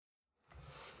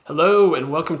Hello, and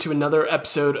welcome to another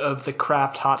episode of the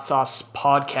Craft Hot Sauce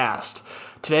podcast.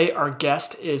 Today, our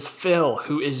guest is Phil,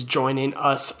 who is joining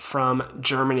us from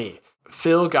Germany.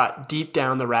 Phil got deep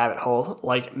down the rabbit hole,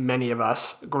 like many of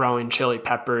us, growing chili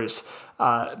peppers,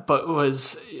 but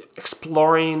was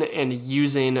exploring and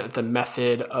using the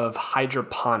method of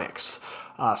hydroponics.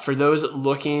 For those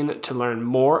looking to learn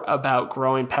more about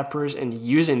growing peppers and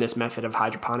using this method of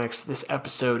hydroponics, this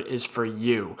episode is for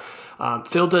you.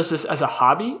 Phil does this as a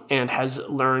hobby and has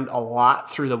learned a lot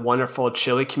through the wonderful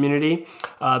chili community,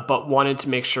 but wanted to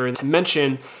make sure to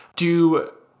mention,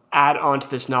 do add on to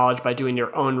this knowledge by doing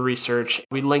your own research.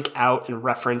 We link out and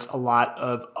reference a lot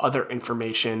of other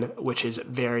information, which is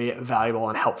very valuable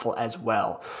and helpful as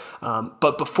well.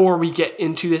 But before we get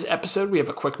into this episode, we have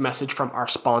a quick message from our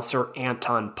sponsor,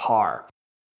 Anton Par.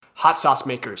 Hot sauce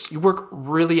makers, you work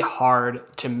really hard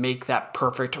to make that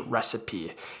perfect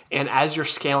recipe. And as you're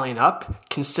scaling up,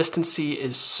 consistency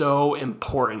is so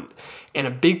important. And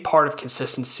a big part of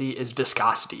consistency is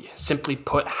viscosity. Simply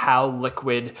put, how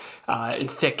liquid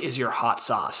and thick is your hot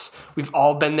sauce. We've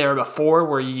all been there before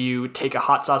where you take a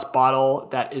hot sauce bottle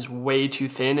that is way too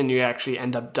thin and you actually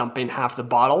end up dumping half the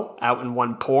bottle out in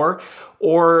one pour.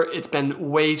 Or it's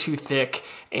been way too thick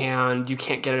and you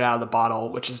can't get it out of the bottle,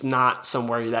 which is not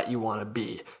somewhere that you want to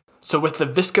be. So with the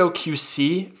Visco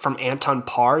QC from Anton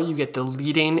Par, you get the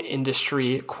leading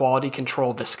industry quality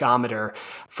control viscometer.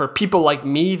 For people like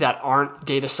me that aren't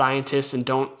data scientists and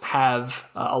don't have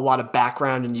a lot of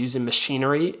background in using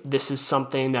machinery, this is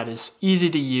something that is easy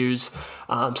to use.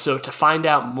 So to find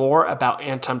out more about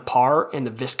Anton Par and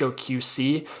the Visco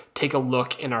QC, take a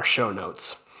look in our show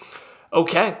notes.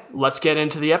 Okay, let's get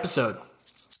into the episode.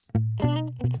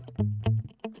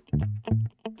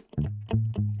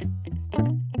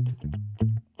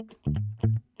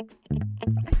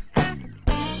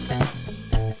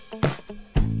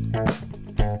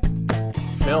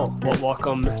 Phil,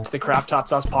 welcome to the Craft Hot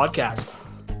Sauce podcast.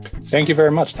 Thank you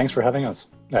very much. Thanks for having us.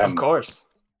 Of course.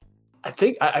 I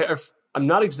think I'm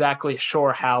not exactly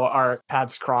sure how our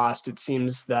paths crossed. It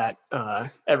seems that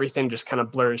everything just kind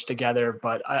of blurs together,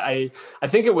 but I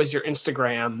think it was your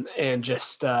Instagram and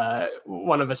just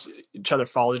one of us, each other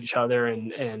followed each other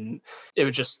and it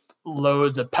was just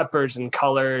loads of peppers and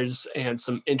colors and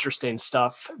some interesting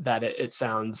stuff that it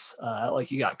sounds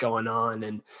like you got going on.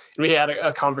 And we had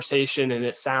a conversation and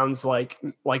it sounds like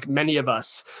many of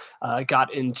us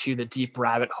got into the deep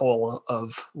rabbit hole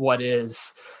of what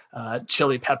is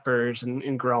chili peppers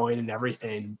and growing and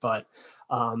everything. But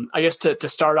I guess to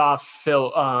start off, Phil,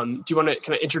 do you want to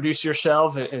kind of introduce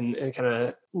yourself and kind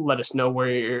of let us know where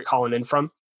you're calling in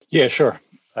from? Yeah, sure.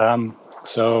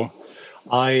 So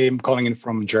I'm calling in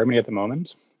from Germany at the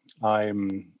moment. I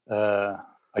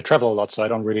travel a lot, so I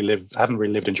haven't really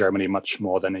lived in Germany much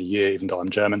more than a year, even though I'm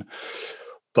German.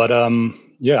 But I've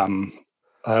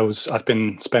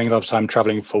been spending a lot of time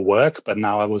traveling for work, but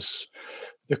now due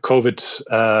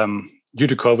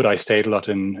to COVID, I stayed a lot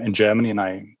in Germany and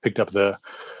I picked up the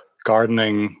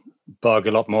gardening bug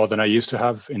a lot more than I used to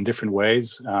have in different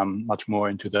ways, much more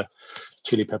into the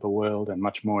chili pepper world and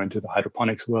much more into the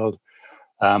hydroponics world.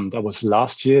 That was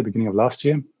beginning of last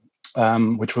year,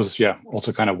 which was,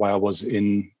 also kind of why I was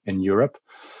in Europe.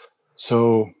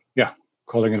 So,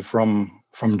 calling it from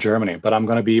Germany, but I'm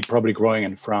going to be probably growing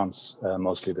in France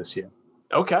mostly this year.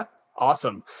 Okay,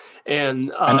 awesome.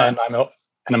 And I'm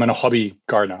a hobby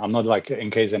gardener. I'm not, like,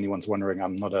 in case anyone's wondering,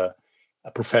 I'm not a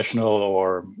professional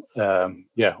or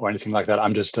anything like that.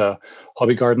 I'm just a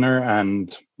hobby gardener,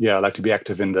 and I like to be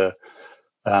active in the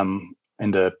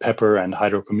pepper and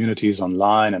hydro communities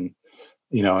online, and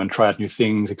and try out new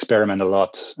things, experiment a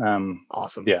lot.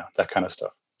 Awesome. Yeah, that kind of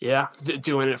stuff. Yeah,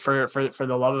 doing it for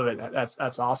the love of it.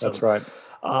 That's awesome. That's right.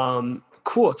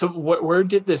 Cool. So where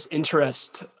did this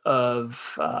interest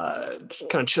of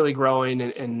kind of chili growing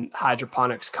and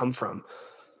hydroponics come from?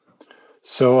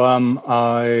 So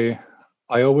I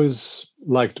always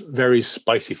liked very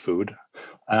spicy food,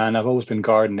 and I've always been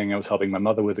gardening. I was helping my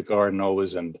mother with the garden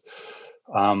always, and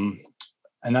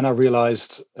then I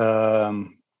realized I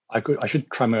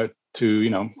should try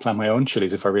to plant my own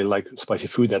chilies if I really like spicy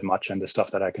food that much. And the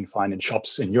stuff that I can find in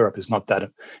shops in Europe is not that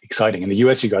exciting. In the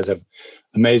US, you guys have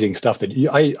amazing stuff that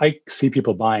I see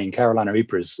people buying Carolina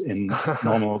Reapers in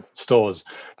normal stores.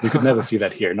 You could never see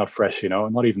that here, not fresh,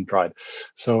 not even dried.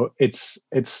 So it's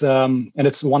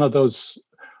one of those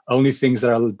only things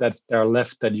that are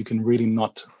left that you can really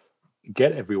not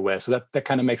get everywhere. So that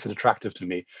kind of makes it attractive to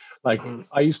me. Like,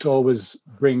 I used to always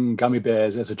bring gummy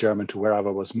bears as a German to wherever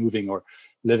I was moving or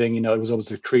living. It was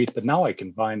always a treat. But now I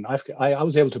can find. I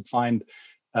was able to find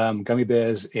gummy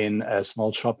bears in a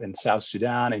small shop in South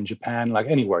Sudan, in Japan, like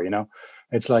anywhere,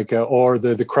 it's like, or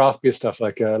the craft beer stuff,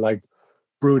 like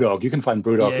BrewDog. You can find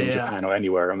BrewDog in Yeah. Japan or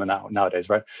anywhere, I mean, nowadays,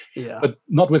 right? Yeah. But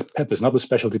not with peppers, not with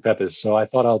specialty peppers. So I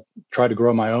thought I'll try to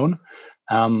grow my own.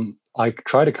 I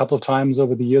tried a couple of times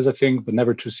over the years, I think, but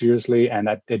never too seriously. And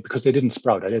because they didn't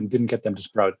sprout. I didn't get them to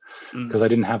sprout because I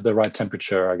didn't have the right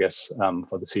temperature, I guess,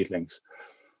 for the seedlings.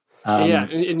 Yeah,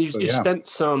 and you Yeah. spent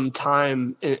some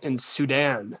time in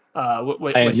Sudan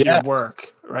with And your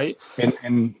work, right?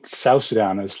 in South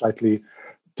Sudan, a slightly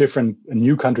different, a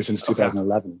new country since Okay.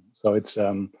 2011. So it's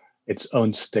its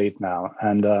own state now.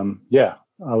 And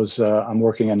I'm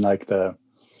working in like the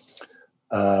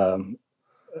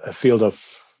a field of,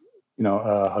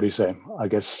 how do you say? I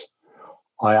guess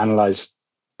I analyze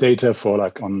data for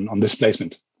like on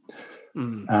displacement.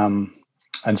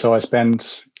 And so I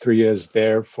spent 3 years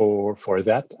there for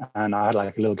that, and I had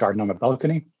like a little garden on my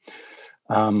balcony.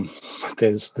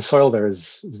 The soil there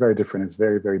is very different. It's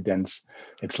very, very dense.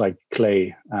 It's like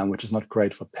clay, which is not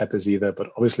great for peppers either.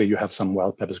 But obviously, you have some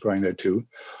wild peppers growing there too.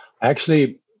 I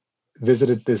actually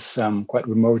visited this quite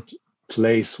remote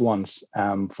place once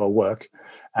for work,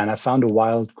 and I found a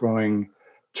wild growing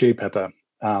chili pepper.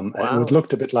 Wow. It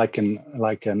looked a bit like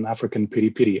an African piri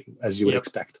piri, as you would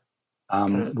expect.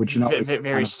 Which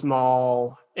very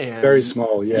small and very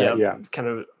small, yeah, kind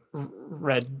of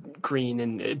red, green,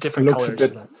 and different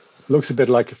colors. Looks a bit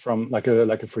like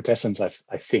a frutescence,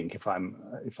 I think, if I'm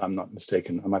not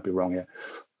mistaken. I might be wrong here,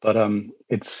 but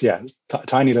it's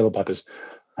tiny little peppers,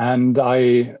 and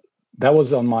that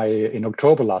was in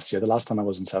October last year, the last time I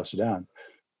was in South Sudan,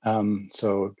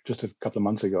 so just a couple of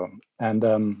months ago, and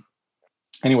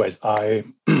anyways, I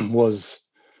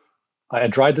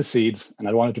had dried the seeds and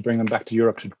I wanted to bring them back to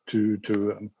Europe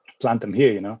to plant them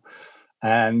here,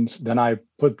 and then I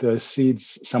put the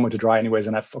seeds somewhere to dry anyways,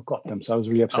 and I forgot them. So I was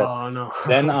really upset. Oh, no.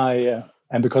 Then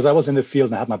and because I was in the field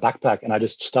and I had my backpack and I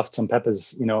just stuffed some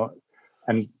peppers,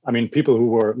 and I mean, people who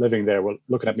were living there were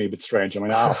looking at me a bit strange. I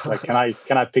mean, I asked, like, can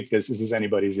I pick this? Is this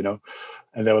anybody's, And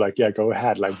they were like, yeah, go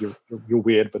ahead. Like, you're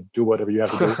weird, but do whatever you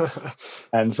have to do.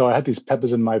 And so I had these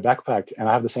peppers in my backpack, and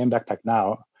I have the same backpack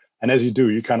now. And as you do,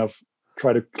 you kind of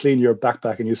try to clean your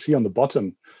backpack, and you see on the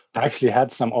bottom, I actually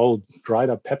had some old dried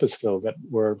up peppers still that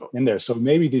were in there. So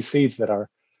maybe these seeds that are,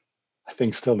 I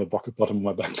think, still in the bottom of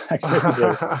my backpack,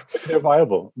 maybe they're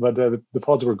viable. But the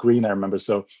pods were green, I remember.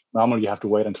 So normally you have to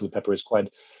wait until the pepper is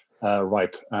quite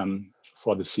ripe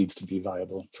for the seeds to be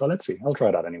viable. So let's see. I'll try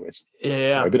it out anyways.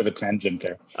 Yeah. Sorry, a bit of a tangent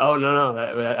there. Oh, no.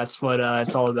 That's what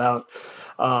it's all about.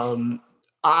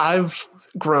 I've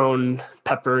grown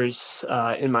peppers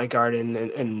in my garden,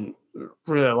 and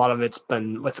really a lot of it's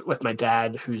been with my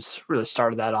dad, who's really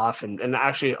started that off, and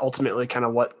actually ultimately kind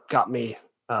of what got me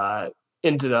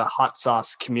into the hot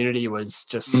sauce community was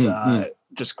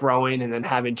just growing and then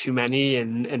having too many,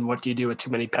 and what do you do with too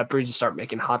many peppers? You start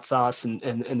making hot sauce, and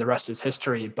the rest is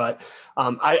history. But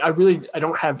I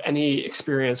don't have any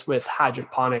experience with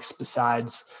hydroponics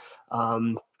besides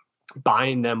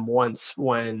buying them once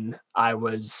when I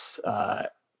was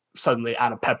suddenly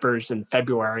out of peppers in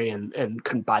February and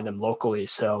couldn't buy them locally.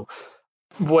 So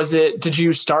did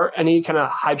you start any kind of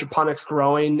hydroponic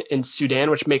growing in Sudan,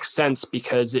 which makes sense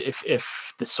because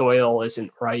if the soil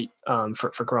isn't right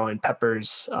for growing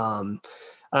peppers,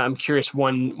 I'm curious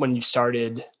when you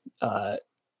started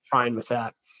trying with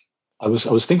that. I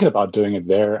was thinking about doing it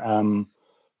there,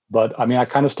 but I mean, I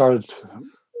kind of started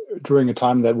during a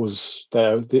time that was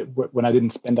when I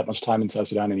didn't spend that much time in South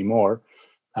Sudan anymore,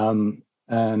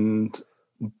 and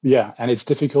it's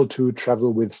difficult to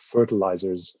travel with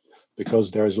fertilizers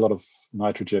because there is a lot of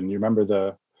nitrogen. You remember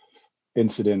the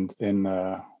incident in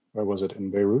where was it, in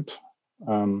Beirut?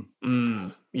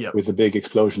 With the big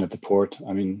explosion at the port.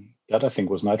 I mean, that I think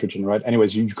was nitrogen, right?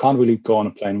 Anyways, you can't really go on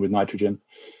a plane with nitrogen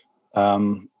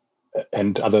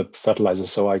and other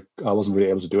fertilizers, so I wasn't really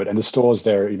able to do it. And the stores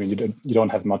there, even you don't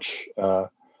have much.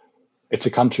 It's a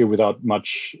country without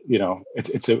much,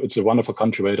 it's a wonderful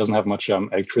country, but it doesn't have much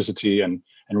electricity and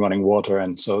running water,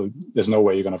 and so there's no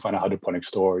way you're going to find a hydroponic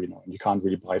store. You can't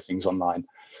really buy things online.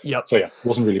 Yep. So it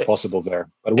wasn't really possible there,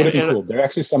 but it would have been cool. There are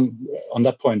actually some, on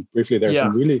that point briefly, there are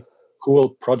some really cool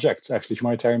projects, actually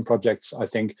humanitarian projects. I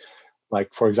think,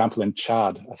 like for example in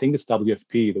Chad, I think it's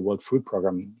WFP, the World Food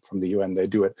Program from the UN. They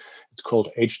do it. It's called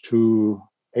H2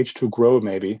 Grow,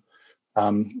 maybe.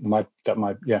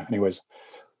 Anyways.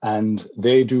 And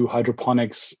they do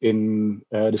hydroponics in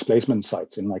displacement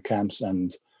sites, in like camps,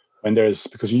 and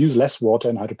because you use less water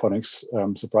in hydroponics,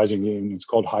 surprisingly, and it's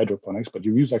called hydroponics, but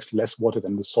you use actually less water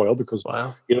than the soil because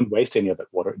you don't waste any of that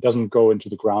water. It doesn't go into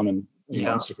the ground and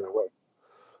suck it away.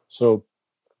 So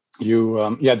you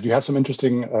have some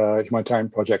interesting humanitarian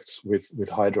projects with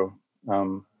hydro. Yeah,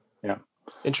 some really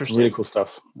Interesting. cool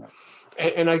stuff. Yeah.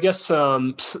 And I guess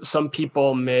some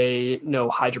people may know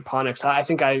hydroponics. I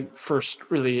think I first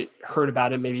really heard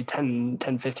about it maybe 10,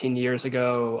 15 years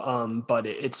ago, but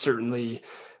it's certainly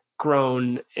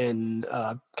grown in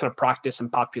kind of practice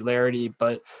and popularity.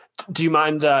 But do you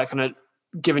mind kind of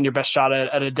giving your best shot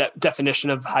at a definition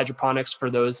of hydroponics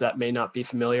for those that may not be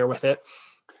familiar with it?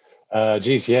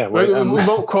 Geez, yeah. We, Well, we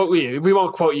won't quote you. We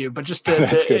won't quote you, but just to,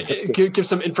 that's good. That's to good. give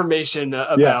some information Yeah,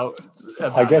 I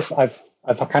about guess it.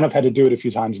 I've kind of had to do it a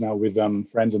few times now with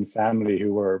friends and family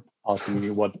who were asking me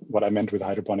what I meant with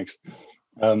hydroponics.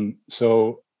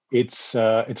 So it's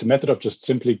a method of just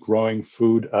simply growing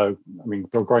food.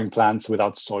 Growing plants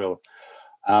without soil.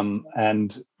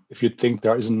 And if you think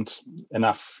there isn't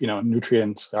enough,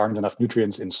 nutrients, there aren't enough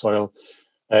nutrients in soil,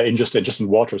 in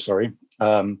water. Sorry.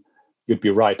 You'd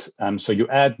be right. So you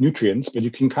add nutrients, but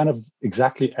you can kind of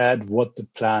exactly add what the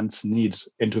plants need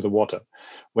into the water.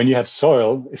 When you have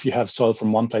soil, if you have soil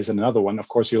from one place and another one, of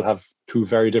course, you'll have two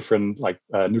very different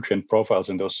nutrient profiles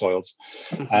in those soils.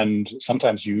 Mm-hmm. And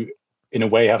sometimes you, in a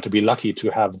way, have to be lucky to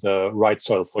have the right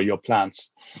soil for your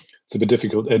plants. It's a bit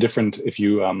different if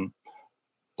you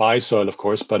buy soil, of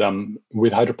course, but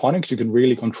with hydroponics, you can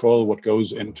really control what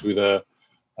goes into the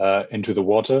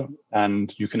water,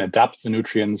 and you can adapt the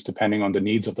nutrients depending on the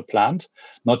needs of the plant,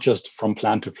 not just from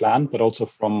plant to plant, but also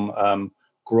from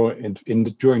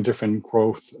during different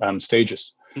growth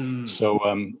stages. So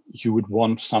you would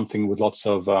want something with lots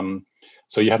of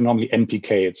so you have normally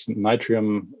NPK, it's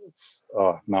nitrium.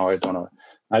 Now I don't know,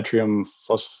 nitrium,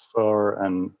 phosphor,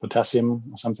 and potassium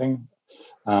or something.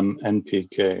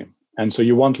 NPK, and so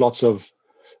you want lots of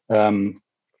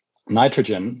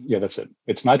nitrogen. Yeah, that's it.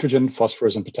 It's nitrogen,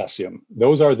 phosphorus, and potassium.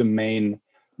 Those are the main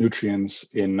nutrients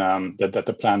in that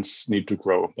the plants need to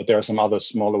grow. But there are some other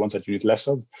smaller ones that you need less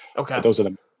of. Okay. But those are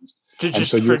the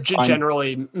just for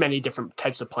generally many different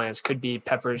types of plants. Could be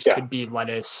peppers, could be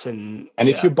lettuce, and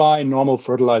if you buy normal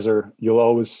fertilizer, you'll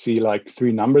always see like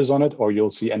 3 numbers on it, or you'll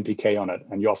see NPK on it,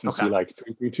 and you often see like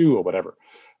 332 or whatever.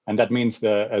 And that means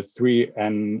a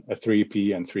 3N, a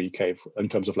 3P, and 3K in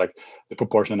terms of like the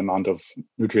proportionate amount of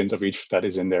nutrients of each that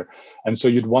is in there. And so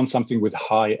you'd want something with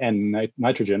high N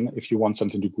nitrogen if you want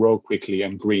something to grow quickly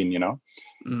and green,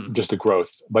 just the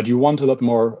growth. But you want a lot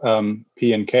more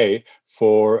P and K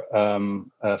for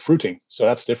fruiting. So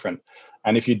that's different.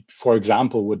 And if you, for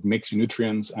example, would mix your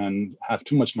nutrients and have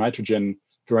too much nitrogen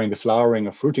during the flowering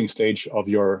or fruiting stage of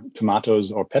your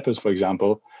tomatoes or peppers, for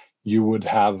example, you would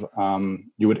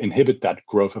inhibit that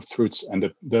growth of fruits,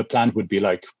 and the plant would be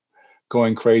like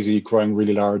going crazy, growing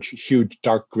really large, huge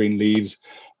dark green leaves,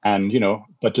 and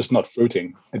but just not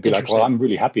fruiting. It'd be like, well, I'm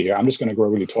really happy here, I'm just going to grow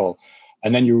really tall.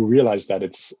 And then you realize that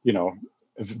it's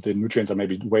the nutrients are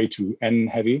maybe way too N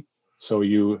heavy, so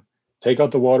you take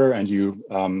out the water and you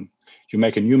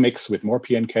make a new mix with more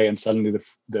P and K, and suddenly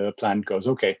the plant goes,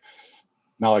 okay,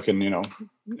 now I can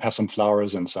have some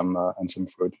flowers and some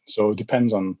fruit. So it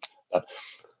depends on that.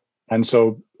 And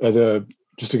so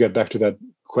just to get back to that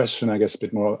question, I guess a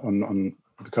bit more on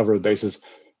the cover basis.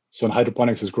 So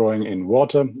hydroponics is growing in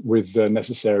water with the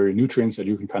necessary nutrients that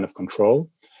you can kind of control.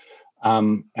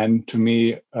 And to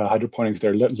me, hydroponics,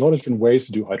 there are a lot of different ways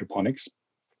to do hydroponics.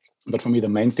 But for me, the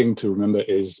main thing to remember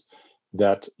is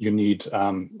that you need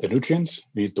the nutrients,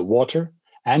 you need the water,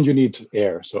 and you need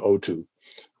air, so O2.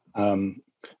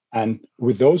 And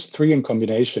with those 3 in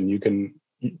combination, you can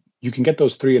get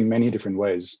those 3 in many different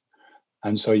ways.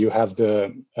 And so you have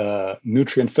the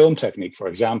nutrient film technique, for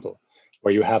example,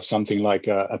 where you have something like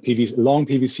a long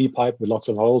PVC pipe with lots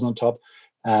of holes on top,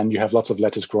 and you have lots of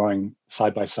lettuce growing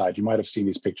side by side. You might have seen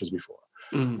these pictures before.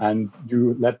 And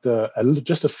you let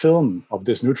just a film of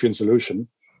this nutrient solution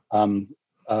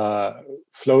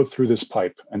flow through this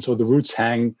pipe. And so the roots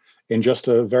hang in just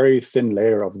a very thin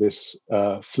layer of this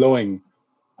flowing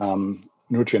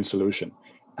nutrient solution.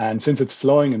 And since it's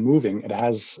flowing and moving, it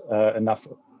has enough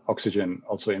oxygen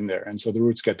also in there. And so the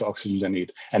roots get the oxygen they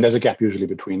need. And there's a gap usually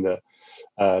between the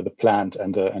plant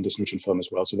and this nutrient film as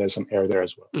well. So there's some air there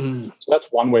as well. So that's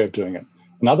one way of doing it.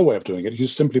 Another way of doing it, you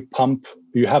simply pump,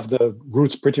 you have the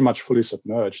roots pretty much fully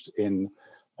submerged in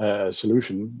a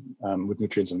solution with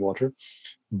nutrients and water,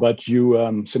 but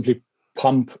you simply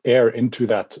pump air into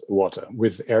that water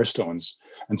with air stones,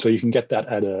 and so you can get that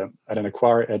at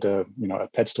a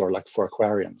pet store, like for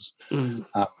aquariums.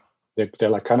 They're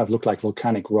like kind of look like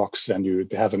volcanic rocks, and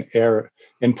they have an air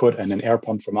input and an air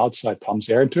pump from outside pumps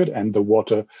air into it, and the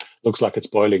water looks like it's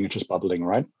boiling, it's just bubbling,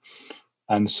 right?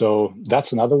 And so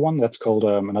that's another one. That's called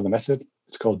another method.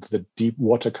 It's called the deep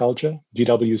water culture,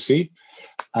 DWC,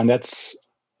 and that's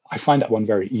I find that one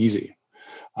very easy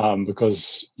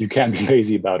because you can be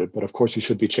lazy about it. But of course, you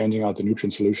should be changing out the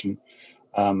nutrient solution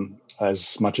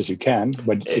as much as you can.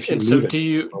 But if you And so leave do it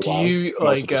you for a do while, you you can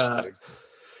also like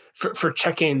just for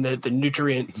checking the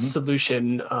nutrient Mhm.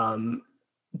 solution,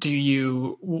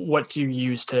 what do you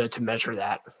use to measure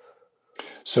that?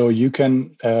 So you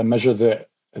can measure the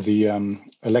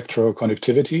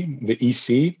electroconductivity, the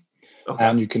EC, Okay.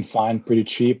 and you can find pretty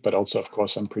cheap, but also of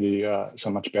course some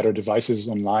much better devices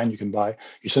online you can buy.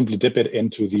 You simply dip it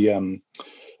into the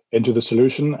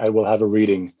solution, and it will have a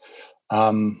reading.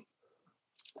 Um,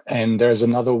 and there's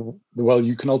another. Well,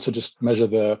 you can also just measure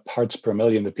the parts per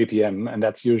million, the ppm, and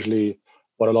that's usually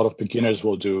what a lot of beginners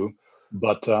will do.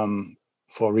 But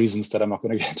for reasons that I'm not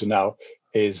going to get into now,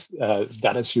 is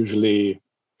that is usually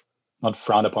not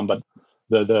frowned upon, but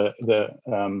the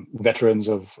veterans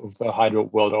of the hydro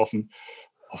world often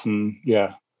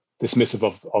dismissive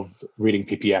of reading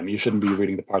ppm. You shouldn't be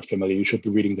reading the parts per million. You should be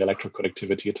reading the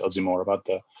electroconductivity. It tells you more about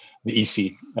the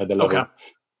EC, the Okay. level.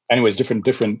 Anyways,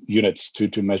 different units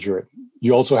to measure it.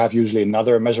 You also have usually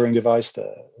another measuring device,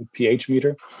 the pH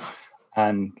meter.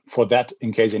 And for that,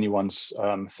 in case anyone's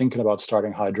thinking about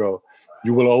starting hydro,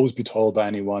 you will always be told by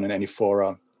anyone in any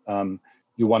fora,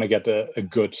 you want to get a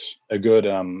good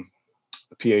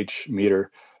pH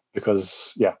meter,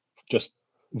 because just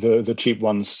the cheap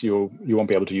ones, you won't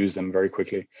be able to use them very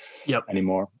quickly Yep.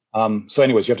 anymore. So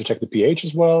anyways, you have to check the pH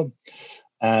as well.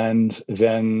 And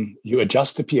then you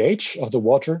adjust the pH of the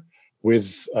water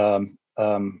with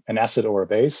an acid or a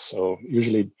base. So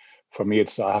usually for me,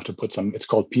 I have to put it's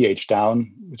called pH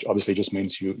down, which obviously just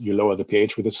means you lower the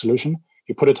pH with the solution.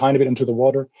 You put a tiny bit into the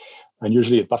water, and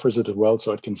usually it buffers it as well,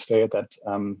 so it can stay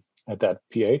at that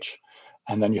pH.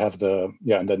 And then you have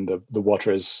and then the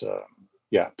water is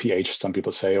pH, some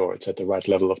people say, or it's at the right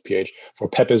level of pH. For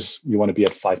peppers, you want to be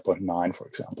at 5.9, for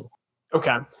example.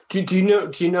 Okay. Do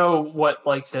you know what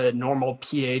like the normal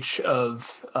pH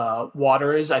of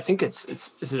water is? I think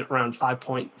is it around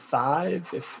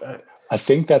 5.5? If I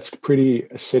think that's pretty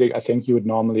acidic. I think you would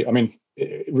normally, I mean,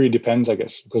 it really depends, I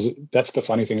guess, because that's the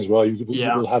funny thing as well. You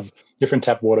Yeah. will have different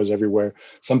tap waters everywhere.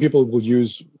 Some people will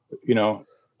use,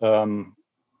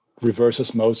 reverse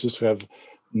osmosis to have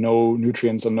no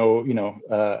nutrients or no,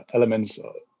 elements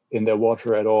in their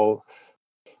water at all.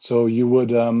 So you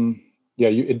would,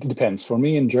 it depends. For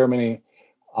me in Germany,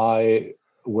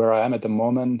 where I am at the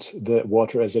moment, the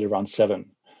water is at around 7.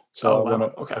 So Oh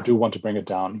wow. Okay. I do want to bring it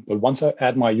down. But once I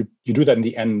add you do that in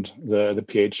the end, the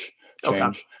pH change.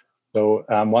 Okay. So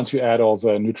once you add all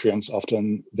the nutrients,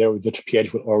 often the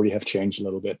pH will already have changed a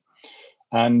little bit.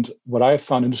 And what I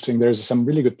found interesting, there's some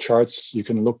really good charts you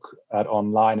can look at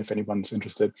online if anyone's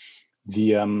interested.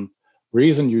 The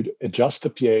reason you adjust the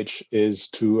pH is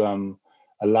to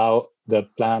allow the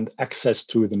plant access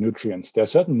to the nutrients. There are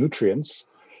certain nutrients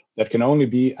that can only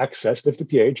be accessed if the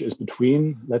pH is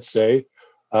between, let's say,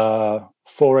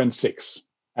 4 and 6.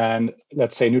 And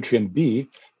let's say nutrient B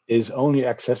is only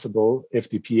accessible if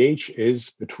the pH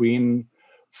is between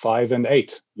 5 and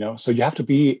 8. So you have to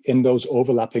be in those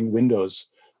overlapping windows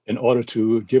in order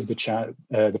to give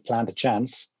the plant a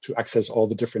chance to access all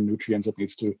the different nutrients it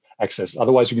needs to access.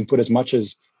 Otherwise, you can put as much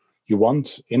as you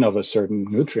want in of a certain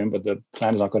nutrient, but the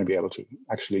plant is not going to be able to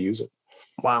actually use it.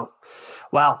 Wow.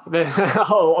 A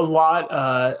lot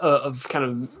of kind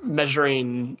of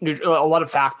measuring, a lot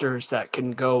of factors that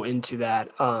can go into that.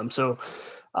 So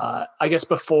I guess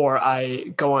before I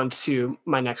go on to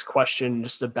my next question,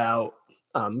 just about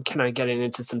can I get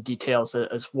into some details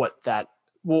as what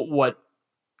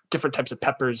different types of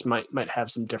peppers might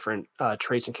have some different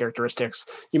traits and characteristics.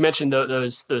 You mentioned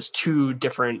those two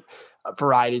different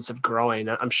varieties of growing.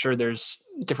 I'm sure there's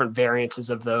different variances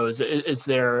of those. Is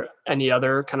there any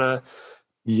other kind of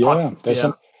there's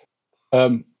some.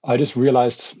 I just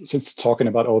realized, since talking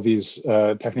about all these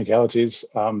technicalities,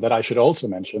 that I should also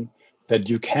mention that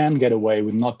you can get away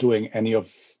with not doing a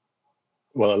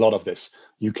lot of this.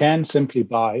 You can simply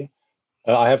buy.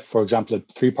 I have, for example, a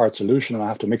 3-part solution, and I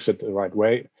have to mix it the right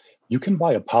way. You can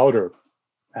buy a powder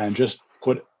and just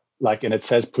put and it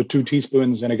says put 2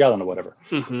 teaspoons in a gallon or whatever.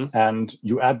 Mm-hmm. And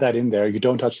you add that in there. You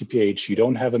don't touch the pH. You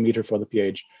don't have a meter for the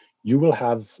pH. You will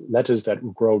have lettuce that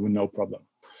will grow with no problem.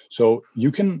 So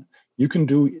you can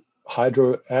do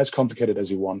hydro as complicated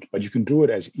as you want, but you can do it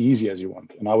as easy as you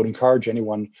want. And I would encourage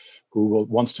anyone who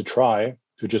wants to try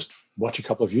to just watch a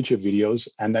couple of YouTube videos,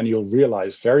 and then you'll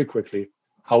realize very quickly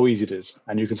how easy it is.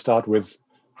 And you can start with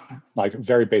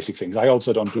very basic things. I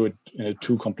also don't do it in a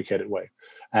too complicated way.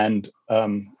 And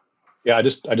I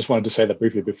just wanted to say that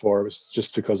briefly before, it was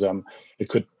just because it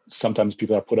could sometimes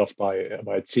people are put off by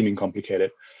it seeming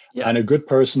complicated. Yeah. And a good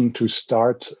person to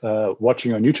start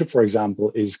watching on YouTube, for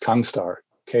example, is Khang,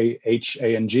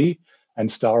 Khang,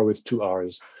 and star with 2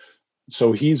 R's.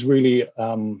 So he's really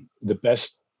the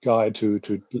best guy to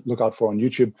look out for on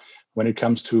YouTube when it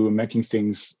comes to making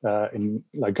things in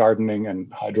like gardening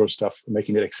and hydro stuff,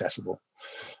 making it accessible.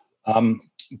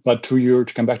 But to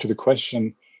come back to the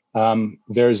question,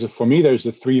 there's the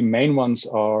 3 main ones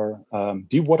are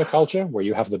deep water culture, where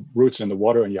you have the roots in the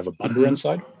water and you have a bundle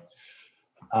inside.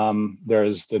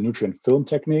 There's the nutrient film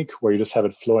technique, where you just have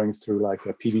it flowing through like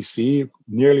a PVC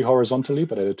nearly horizontally,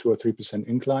 but at a 2 or 3%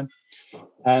 incline.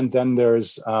 And then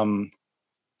there's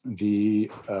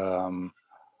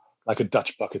like a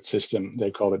Dutch bucket system,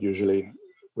 they call it usually,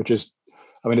 which is,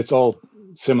 I mean, it's all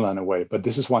similar in a way, but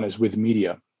this one is with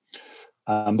media.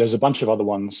 There's a bunch of other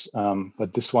ones,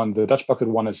 but this one, the Dutch bucket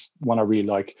one, is one I really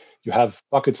like. You have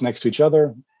buckets next to each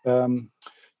other.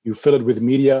 You fill it with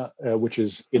media, which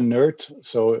is inert,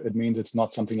 so it means it's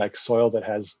not something like soil that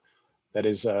has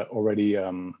already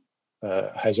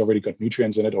got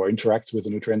nutrients in it or interacts with the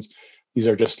nutrients. These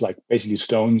are just like basically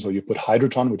stones, or you put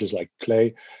hydroton, which is like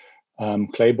clay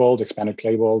balls, expanded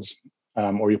clay balls,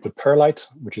 or you put perlite,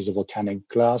 which is a volcanic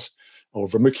glass, or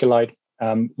vermiculite.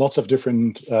 Lots of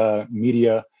different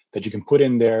media that you can put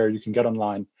in there, you can get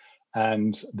online,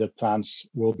 and the plants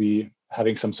will be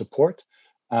having some support,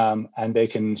 and they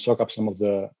can soak up some of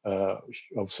the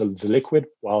liquid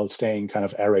while staying kind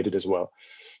of aerated as well.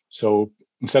 So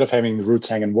instead of having the roots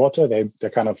hang in water, they're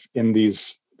kind of in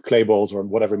these clay balls or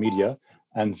whatever media,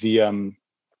 and the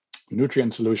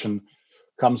nutrient solution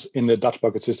comes in the Dutch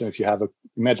bucket system. If you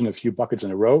imagine a few buckets in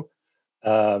a row,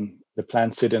 the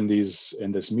plants sit in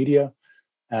this media,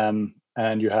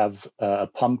 and you have a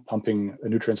pump pumping a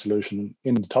nutrient solution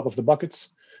in the top of the buckets,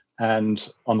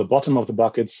 and on the bottom of the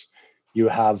buckets you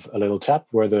have a little tap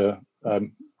where the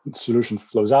solution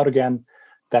flows out again.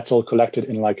 That's all collected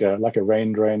in like a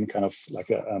rain drain, kind of like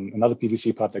another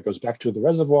PVC pipe that goes back to the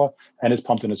reservoir, and it's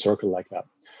pumped in a circle like that.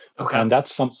 Okay. And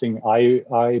that's something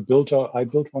I built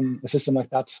a system like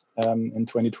that in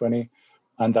 2020,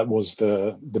 and that was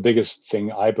the biggest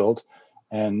thing I built.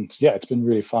 And yeah, it's been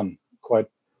really fun.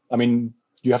 I mean,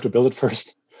 you have to build it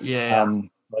first. Yeah.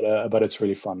 But it's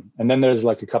really fun. And then there's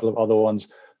like a couple of other ones.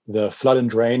 The flood and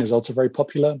drain is also very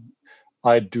popular.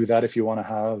 I do that if you want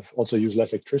to also use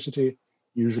less electricity.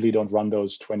 Usually don't run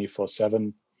those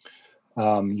 24/7.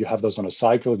 You have those on a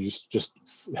cycle. You just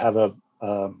have a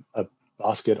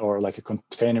basket or like a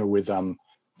container with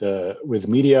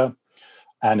media,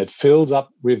 and it fills up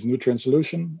with nutrient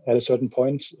solution at a certain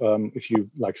point. If you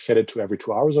like set it to every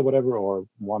 2 hours or whatever, or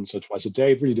once or twice a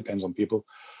day, it really depends on people.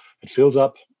 It fills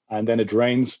up and then it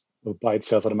drains by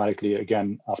itself automatically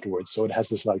again afterwards. So it has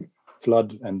this like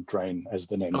flood and drain, as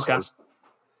the name says.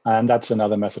 And that's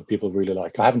another method people really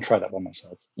like. I haven't tried that one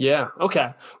myself. Yeah.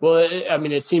 Okay. Well,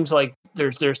 it seems like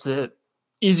there's the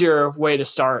easier way to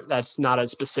start that's not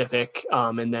as specific.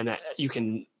 And then you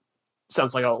can,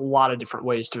 sounds like a lot of different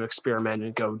ways to experiment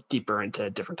and go deeper into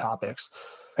different topics.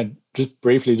 And just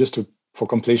briefly, for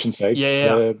completion's sake.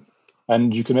 Yeah.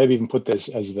 And you can maybe even put this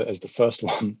as the first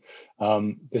one.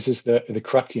 This is the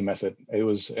Krutkey method. It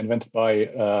was invented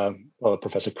by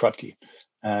Professor Krutkey.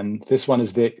 And this one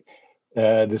is the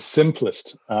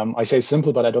simplest. I say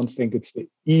simple, but I don't think it's the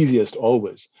easiest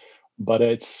always. But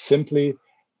it's simply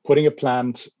putting a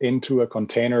plant into a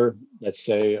container, let's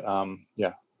say,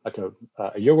 like a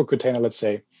yogurt container, let's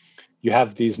say. You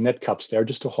have these net cups there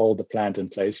just to hold the plant in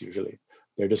place usually.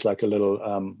 They're just like a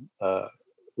little,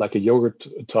 like a yogurt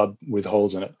tub with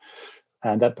holes in it.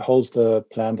 And that holds the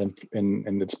plant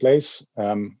in its place.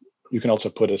 You can also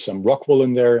put some rock wool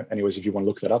in there. Anyways, if you want to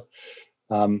look that up.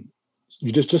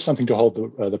 You just something to hold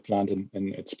the plant in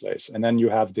its place. And then you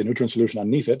have the nutrient solution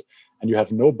underneath it, and you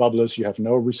have no bubblers, you have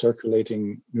no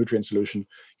recirculating nutrient solution.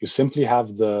 You simply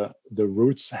have the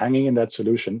roots hanging in that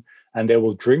solution, and they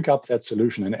will drink up that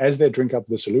solution. And as they drink up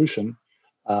the solution,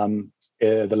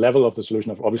 the level of the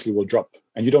solution obviously will drop,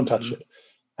 and you don't touch it.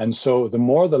 And so the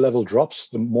more the level drops,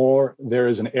 the more there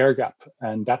is an air gap.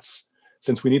 And that's,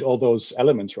 since we need all those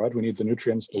elements, right? We need the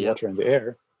nutrients, the water, and the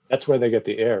air. That's where they get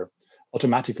the air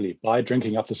automatically by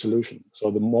drinking up the solution. So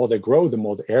the more they grow, the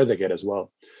more the air they get as well.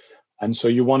 And so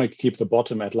you want to keep the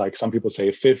bottom at, like, some people say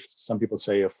a fifth, some people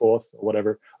say a fourth, or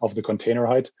whatever, of the container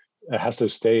height. It has to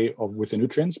stay with the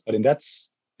nutrients. But in that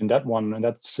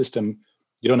system,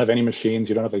 you don't have any machines,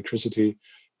 you don't have electricity.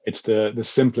 It's the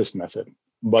simplest method.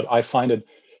 But I find it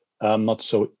not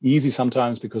so easy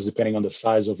sometimes, because depending on the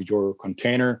size of your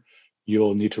container,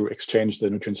 you'll need to exchange the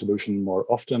nutrient solution more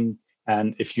often.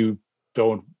 And if you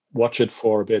don't watch it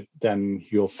for a bit, then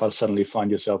you'll suddenly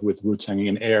find yourself with roots hanging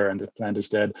in air and the plant is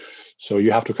dead. So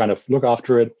you have to kind of look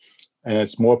after it, and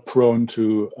it's more prone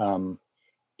to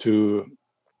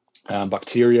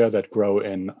bacteria that grow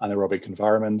in anaerobic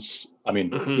environments. I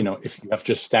mean, if you have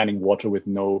just standing water with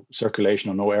no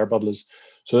circulation or no air bubbles,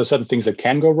 so there's certain things that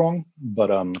can go wrong.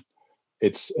 But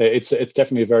it's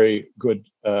definitely a very good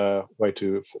way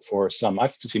for some.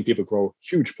 I've seen people grow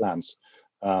huge plants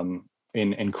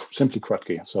in simply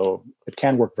Kruttke, so it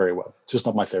can work very well. It's just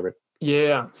not my favorite.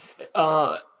 Yeah.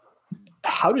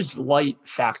 How does light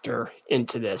factor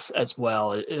into this as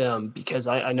well? Because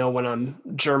I know when I'm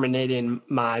germinating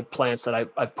my plants that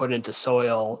I put into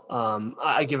soil,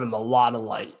 I give them a lot of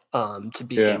light to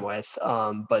begin with.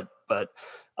 But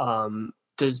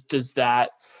does that,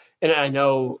 and I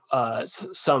know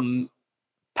some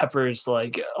peppers,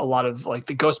 like a lot of like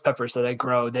the ghost peppers that I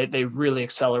grow, they really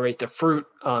accelerate the fruit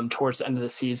towards the end of the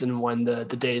season when the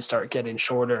days start getting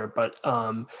shorter. But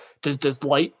does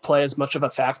light play as much of a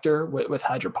factor with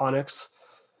hydroponics?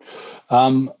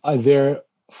 From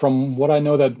what I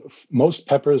know, that most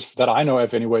peppers that I know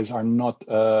of anyways are not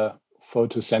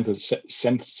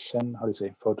photosensitive. How do you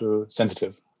say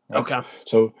photosensitive? Right? Okay.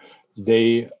 So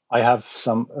I have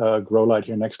some grow light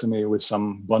here next to me with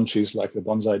some bunchies like the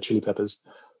bonsai chili peppers,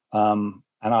 and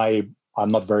I'm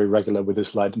not very regular with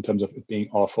this light in terms of it being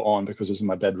off or on because it's in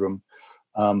my bedroom.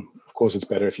 Of course, it's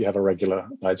better if you have a regular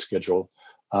light schedule.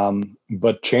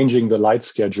 But changing the light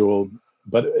schedule,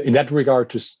 but in that regard,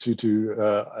 to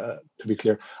be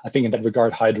clear, I think in that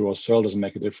regard, hydro or soil doesn't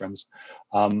make a difference.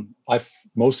 I've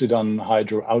mostly done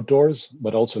hydro outdoors,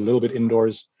 but also a little bit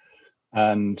indoors.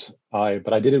 But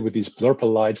I did it with these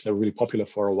blurple lights that were really popular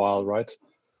for a while, right?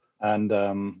 And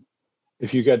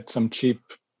if you get some cheap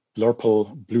blue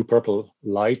purple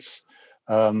lights,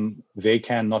 they're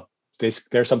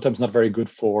sometimes not very good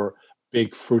for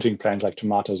big fruiting plants like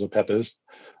tomatoes or peppers,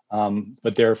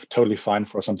 but they're totally fine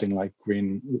for something like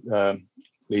green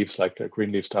leaves, like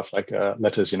green leaf stuff like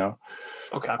lettuce,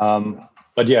 Okay.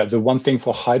 But yeah, the one thing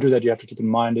for hydro that you have to keep in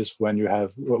mind is when you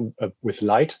have with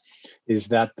light, is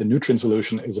that the nutrient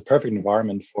solution is a perfect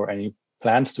environment for any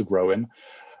plants to grow in,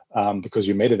 because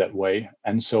you made it that way.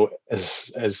 And so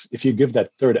as if you give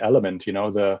that third element, they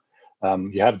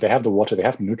have the water, they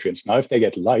have the nutrients. Now, if they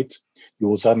get light, you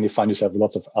will suddenly find yourself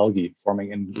lots of algae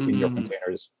forming in your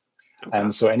containers. Okay.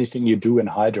 And so anything you do in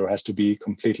hydro has to be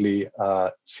completely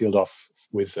sealed off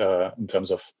with in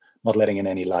terms of not letting in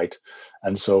any light.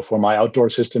 And so for my outdoor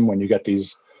system, when you get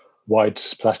these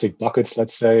white plastic buckets,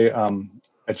 let's say,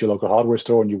 at your local hardware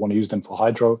store, and you want to use them for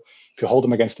hydro, if you hold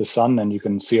them against the sun and you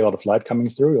can see a lot of light coming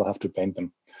through, you'll have to paint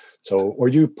them. So, or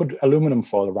you put aluminum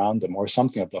foil around them or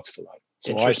something that blocks the light.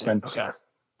 So I spent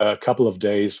a couple of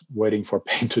days waiting for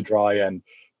paint to dry and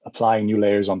applying new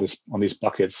layers on these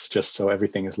buckets just so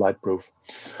everything is light proof.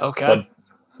 Okay. But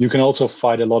you can also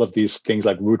fight a lot of these things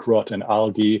like root rot and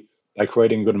algae by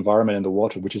creating a good environment in the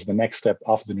water, which is the next step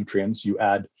after the nutrients. You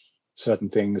add certain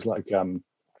things like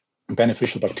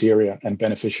beneficial bacteria and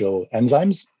beneficial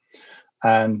enzymes.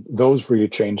 And those really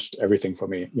changed everything for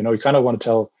me. You kind of want to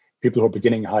tell people who are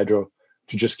beginning hydro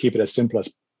to just keep it as simple as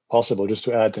possible, just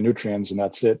to add the nutrients and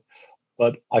that's it.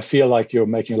 But I feel like you're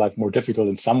making life more difficult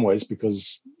in some ways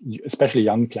because especially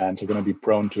young plants are going to be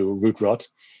prone to root rot,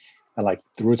 and like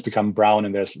the roots become brown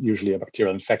and there's usually a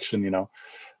bacterial infection,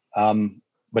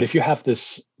 But if you have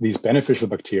these beneficial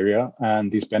bacteria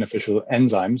and these beneficial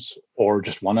enzymes, or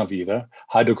just one of either,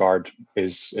 HydroGuard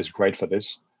is great for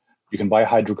this. You can buy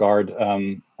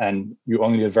HydroGuard, and you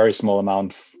only need a very small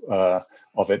amount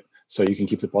of it, so you can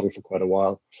keep the bottle for quite a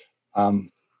while.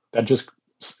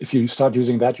 If you start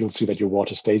using that, you'll see that your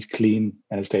water stays clean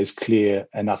and it stays clear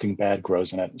and nothing bad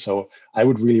grows in it. So I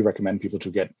would really recommend people to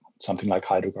get something like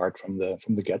HydroGuard from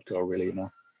the get-go, really,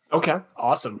 Okay,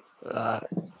 awesome.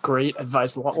 Great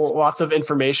advice. Lots of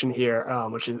information here,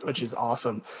 which is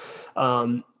awesome.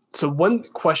 So one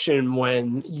question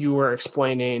when you were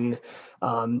explaining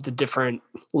the different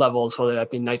levels, whether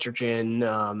that be nitrogen.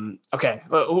 Okay,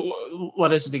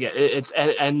 what is it again? It's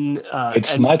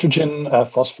nitrogen,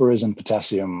 phosphorus, and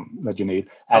potassium that you need.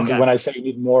 And when I say you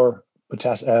need more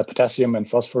potassium and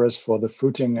phosphorus for the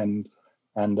fruiting and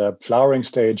flowering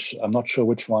stage, I'm not sure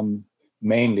which one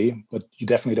mainly, but you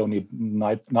definitely don't need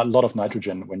not a lot of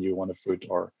nitrogen when you want to fruit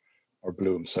or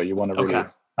bloom. So you want to really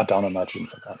cut down on nitrogen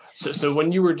for that. So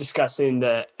when you were discussing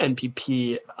the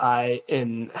NPP,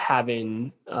 in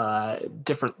having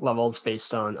different levels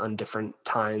based on different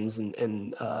times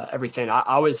and everything,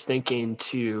 I was thinking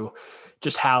to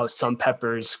just how some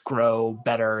peppers grow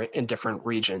better in different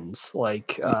regions.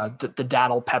 Like the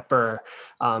datil pepper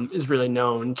is really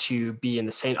known to be in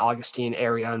the St. Augustine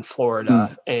area in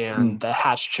Florida, and the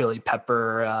hatch chili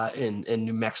pepper in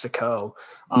New Mexico.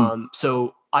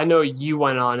 So I know you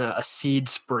went on a seed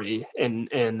spree and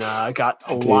got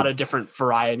a lot of different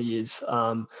varieties.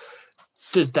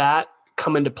 Does that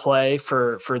come into play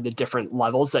for the different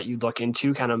levels that you look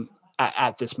into kind of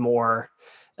at this more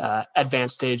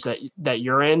advanced stage that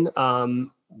you're in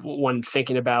when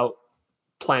thinking about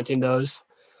planting those?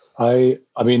 I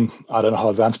mean, I don't know how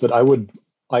advanced, but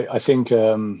I think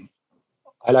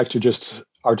I like to just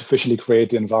artificially create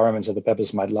the environments that the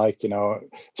peppers might like,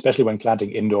 especially when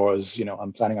planting indoors.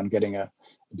 I'm planning on getting a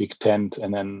big tent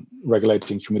and then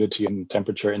regulating humidity and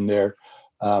temperature in there,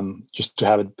 just to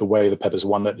have it the way the peppers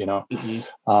want it,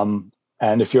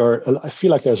 and I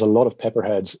feel like there's a lot of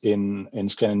pepperheads in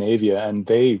Scandinavia, and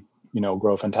they,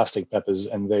 grow fantastic peppers,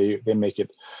 and they make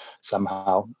it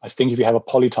somehow. I think if you have a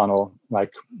polytunnel,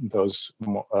 like those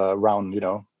round,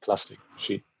 plastic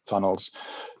sheet tunnels,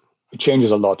 it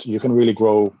changes a lot. You can really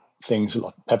grow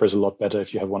peppers a lot better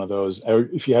if you have one of those. Or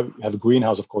if you have a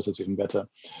greenhouse, of course, it's even better.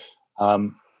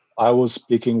 I was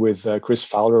speaking with Chris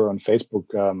Fowler on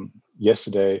Facebook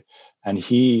yesterday, and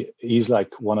he's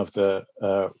like one of the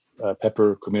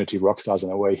pepper community rock stars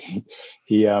in a way.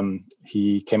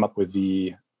 He came up with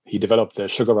he developed the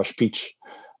Sugar Rush Peach,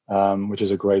 which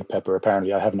is a great pepper.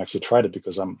 Apparently, I haven't actually tried it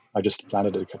because I just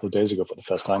planted it a couple of days ago for the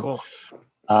first time. Cool.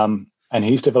 And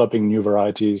he's developing new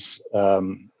varieties,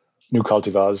 new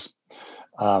cultivars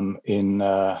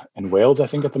in Wales, I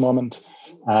think, at the moment.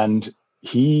 And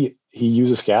he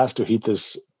uses gas to heat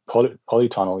this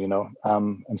polytunnel,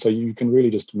 and so you can really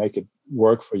just make it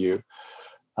work for you.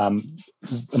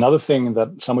 Another thing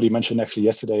that somebody mentioned actually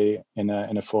yesterday in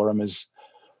a forum is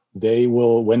they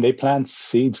will, when they plant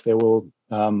seeds, they will,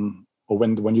 or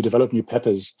when you develop new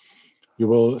peppers, you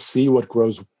will see what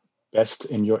grows best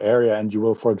in your area. And you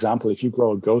will, for example, if you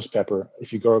grow a ghost pepper,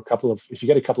 if you get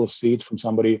a couple of seeds from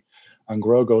somebody and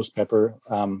grow a ghost pepper,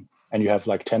 and you have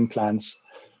like 10 plants,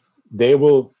 they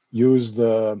will use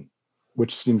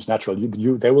which seems natural.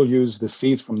 They will use the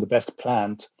seeds from the best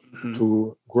plant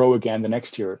to grow again the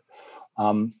next year.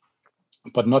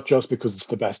 But not just because it's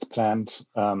the best plant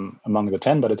among the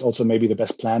 10, but it's also maybe the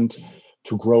best plant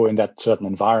to grow in that certain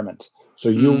environment. So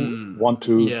you want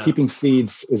to, keeping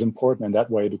seeds is important in that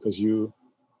way, because you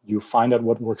find out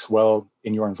what works well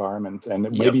in your environment, and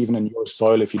maybe even in your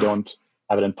soil if you don't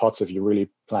have it in pots, if you really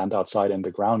plant outside in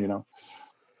the ground,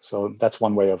 So that's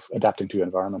one way of adapting to your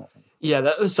environment, I think. Yeah,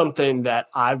 that was something that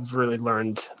I've really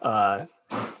learned, I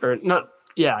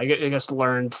guess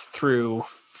learned through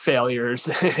failures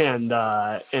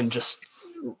and just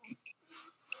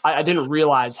I didn't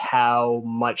realize how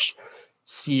much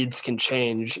seeds can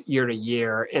change year to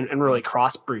year and really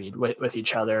crossbreed with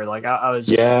each other. Like I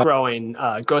was growing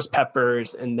ghost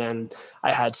peppers, and then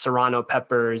I had serrano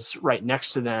peppers right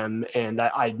next to them, and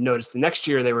I noticed the next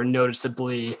year they were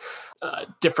noticeably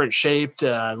different shaped,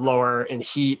 lower in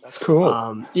heat. That's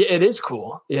cool. It is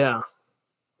cool. Yeah.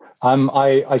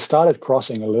 I started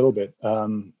crossing a little bit,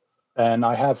 and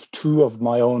I have two of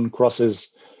my own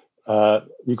crosses.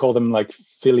 We call them like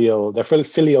filial. They're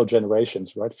filial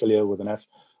generations, right? Filial with an F.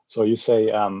 So you say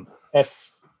F1,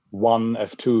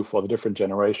 F2 for the different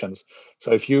generations.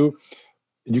 So if you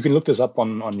can look this up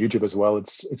on YouTube as well.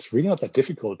 It's really not that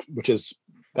difficult,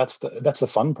 that's the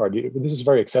fun part. This is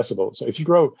very accessible. So if you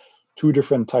grow two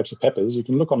different types of peppers, you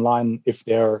can look online if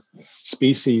their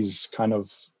species kind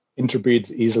of interbreed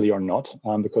easily or not,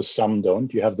 because some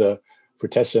don't. You have the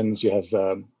frutescens, you have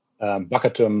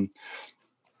Bacatum,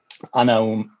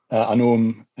 Annuum,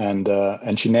 and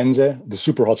Chinense. The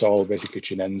super hots are all basically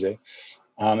Chinense,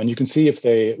 and you can see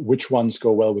which ones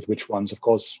go well with which ones. Of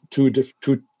course, two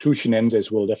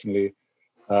Chinenses will definitely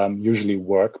usually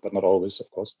work, but not always, of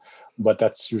course. But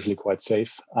that's usually quite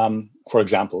safe, for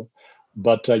example.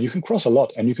 But you can cross a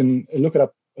lot, and you can look it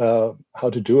up how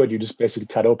to do it. You just basically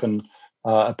cut open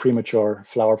a premature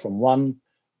flower from one,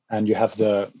 and you have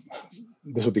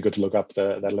this would be good to look up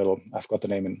that little, I've got the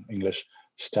name in English,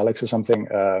 Stalix or something.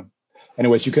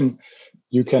 Anyways, you can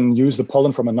use the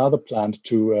pollen from another plant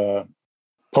to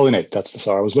pollinate.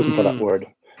 I was looking for that word.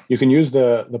 You can use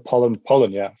the pollen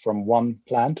from one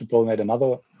plant to pollinate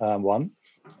another one,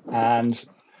 and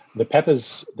the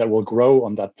peppers that will grow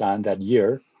on that plant that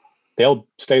year, they'll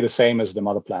stay the same as the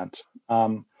mother plant.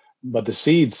 But the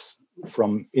seeds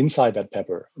from inside that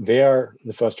pepper, they're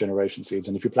the first generation seeds,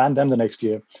 and if you plant them the next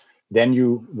year, then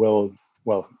you will,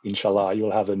 inshallah,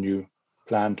 you'll have a new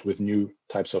plant with new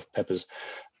types of peppers.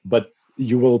 But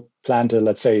you will plant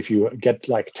let's say if you get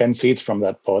like 10 seeds from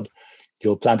that pod,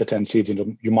 you'll plant the 10 seeds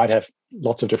and you might have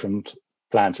lots of different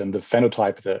plants, and the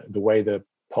phenotype, the way the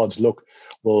pods look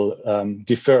will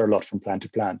differ a lot from plant to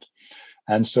plant.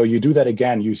 And so you do that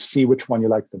again, you see which one you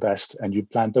like the best, and you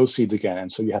plant those seeds again.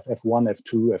 And so you have F1,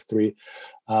 F2,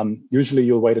 F3. Usually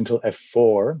you'll wait until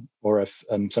F4 or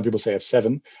some people say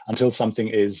F7 until something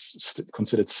is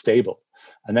considered stable.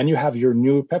 And then you have your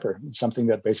new pepper, something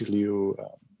that basically you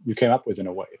came up with in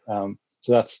a way.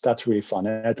 So that's really fun.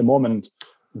 And at the moment,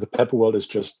 the pepper world is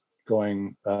just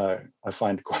going, I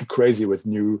find, quite crazy with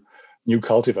new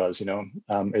cultivars,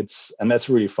 and that's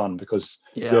really fun because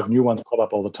you have new ones pop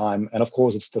up all the time. And of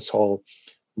course, it's this whole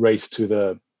race to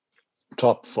the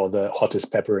top for the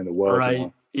hottest pepper in the world,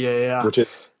 right? Yeah. Which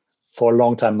is for a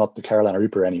long time not the Carolina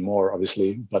Reaper anymore,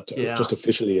 obviously, but just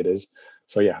officially it is.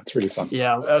 So yeah, it's really fun.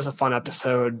 Yeah, that was a fun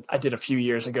episode I did a few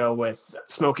years ago with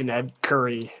Smoking Ed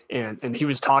Curry, and he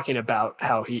was talking about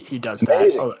how he does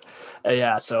that.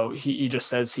 Yeah, so he just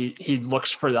says he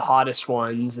looks for the hottest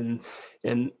ones, and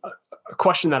a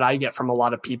question that I get from a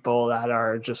lot of people that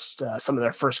are just some of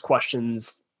their first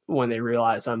questions when they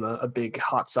realize I'm a big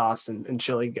hot sauce and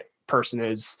chili person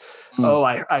is,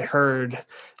 I heard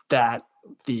that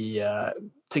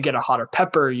to get a hotter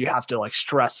pepper, you have to like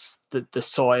stress the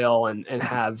soil and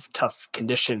have tough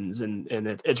conditions. And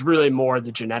it's really more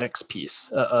the genetics piece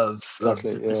of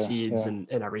the seeds and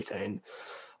everything.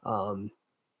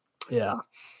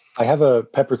 I have a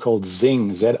pepper called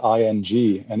Zing,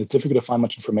 Z-I-N-G, and it's difficult to find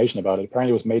much information about it.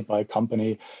 Apparently it was made by a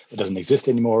company that doesn't exist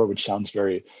anymore, which sounds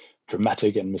very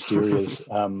dramatic and mysterious.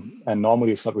 And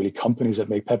normally it's not really companies that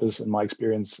make peppers in my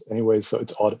experience anyways, so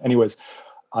it's odd. Anyways,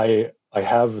 I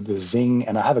have the Zing,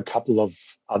 and I have a couple of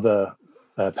other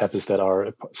peppers that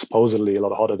are supposedly a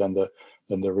lot hotter than the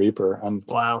Reaper. And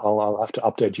wow, I'll have to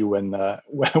update you when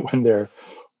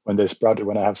they sprouted,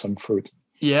 when I have some fruit.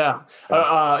 Yeah.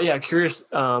 Curious.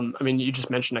 I mean, you just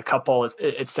mentioned a couple.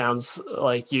 It sounds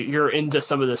like you're into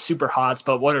some of the super hots,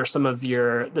 but what are some of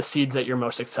the seeds that you're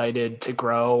most excited to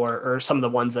grow, or some of the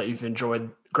ones that you've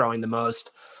enjoyed growing the most?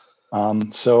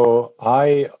 So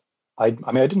I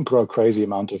mean, I didn't grow a crazy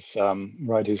amount of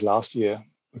varieties last year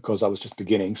because I was just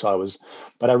beginning.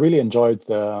 But I really enjoyed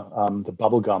the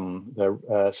bubblegum, the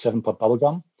 7-pot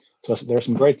bubblegum. So there are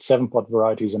some great 7-pot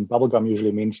varieties, and bubblegum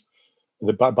usually means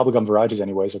the bubblegum varieties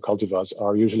anyways, or cultivars,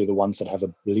 are usually the ones that have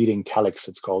a bleeding calyx,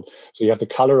 it's called. So you have the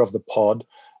color of the pod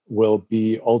will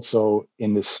be also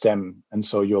in the stem. And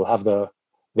so you'll have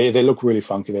they look really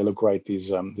funky. They look great, these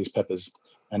peppers.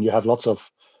 And you have lots of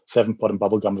 7-pot and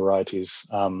bubblegum varieties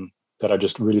that are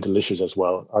just really delicious as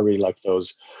well. I really like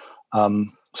those.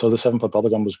 So the 7-pot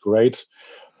bubblegum was great.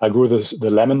 I grew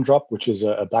the lemon drop, which is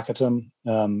a Baccatum,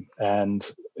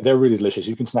 and they're really delicious.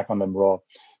 You can snack on them raw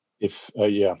if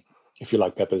you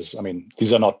like peppers. I mean,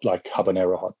 these are not like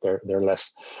habanero hot. They're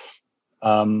less.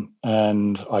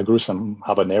 And I grew some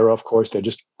habanero, of course. They're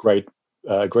just great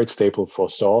staple for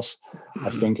sauce. Mm-hmm. I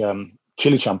think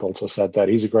Chili Champ also said that.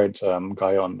 He's a great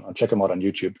guy check him out on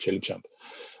YouTube, Chili Champ.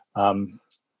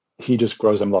 He just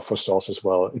grows them a lot for sauce as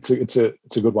well. It's a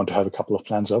good one to have a couple of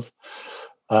plants of.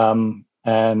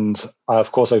 And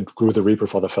of course I grew the Reaper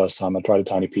for the first time. I tried the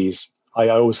tiny peas. I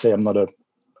always say I'm not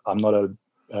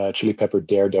a chili pepper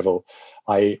daredevil.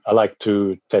 I like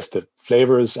to test the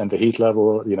flavors and the heat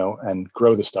level, and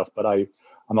grow the stuff. But I'm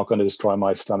not going to destroy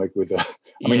my stomach with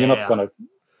you're not going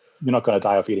to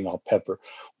die of eating all pepper.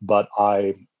 But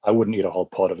I wouldn't eat a whole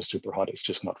pot of a super hot. It's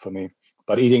just not for me.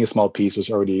 But eating a small piece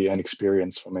was already an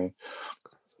experience for me.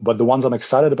 But the ones I'm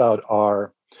excited about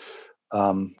are,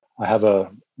 I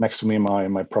have next to me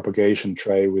my propagation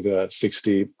tray with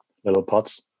 60 little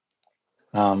pots.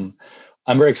 I'm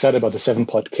very excited about the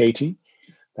 7-pot Katie.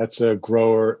 That's a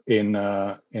grower in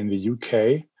the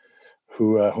UK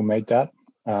who made that.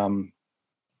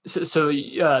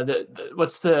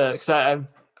 What's because I've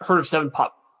heard of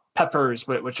 7-pot peppers,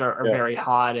 which are very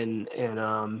hot and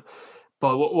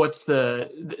but what's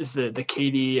the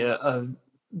Katie a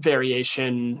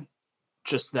variation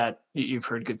just that you've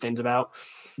heard good things about?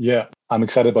 Yeah, I'm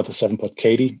excited about the 7-pot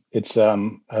Katie. It's a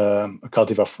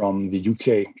cultivar from the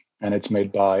UK, and it's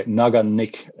made by Naga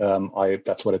Nick.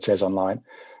 That's what it says online.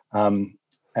 And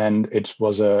it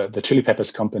was the Chili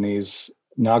Peppers company's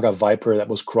Naga Viper that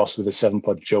was crossed with a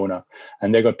 7-pot Jonah.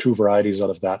 And they got 2 varieties out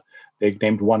of that. They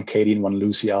named one Katie and one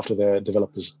Lucy after their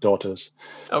developers' daughters.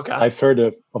 Okay. I've heard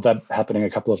of that happening a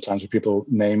couple of times where people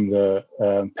name the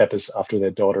peppers after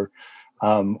their daughter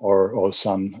or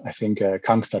son. I think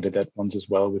Kangsta did that once as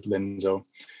well with Linzo.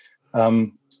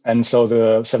 And so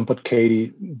the 7-pot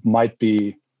Katie might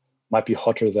be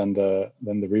hotter than the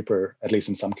Reaper, at least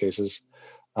in some cases.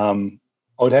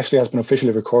 It actually has been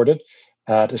officially recorded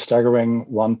at a staggering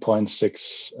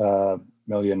 1.6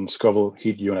 million Scoville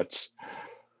heat units.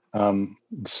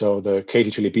 So the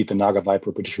Katie chili beat the Naga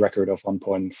Viper British record of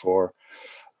 1.4.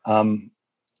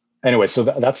 Anyway, so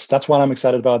that's one I'm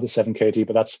excited about, the 7KT,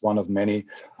 but that's one of many.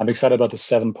 I'm excited about the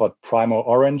 7-pot Primo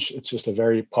Orange. It's just a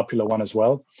very popular one as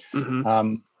well.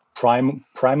 Mm-hmm.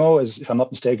 Primo is, if I'm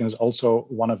not mistaken, is also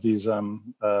one of these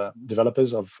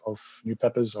developers of new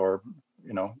peppers, or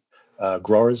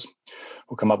growers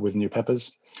who come up with new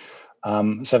peppers.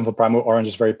 7-pot Primo Orange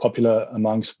is very popular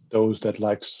amongst those that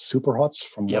like super hots,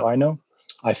 from what I know.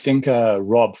 I think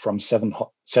Rob from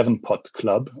 7-Pot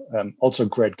Club, also a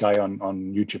great guy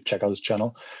on YouTube. Check out his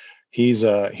channel. He's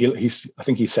I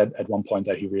think he said at one point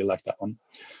that he really liked that one.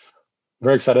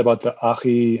 Very excited about the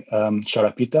Aji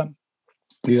Charapita.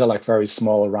 These are like very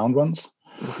small round ones.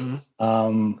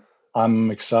 Mm-hmm.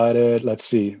 I'm excited. Let's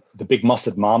see, the Big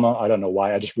Mustard Mama. I don't know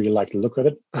why. I just really like the look of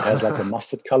it. It has like a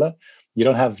mustard color.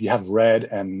 You have red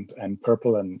and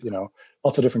purple and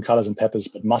lots of different colors and peppers,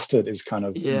 but mustard is kind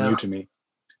of new to me.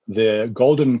 The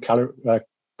golden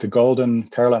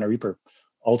Carolina Reaper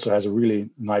also has a really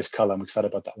nice color. I'm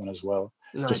excited about that one as well,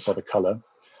 just for the color.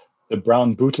 The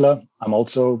brown Butler, I'm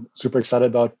also super excited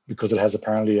about because it has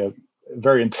apparently a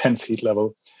very intense heat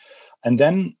level. And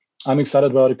then I'm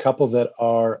excited about a couple that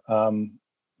are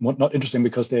not interesting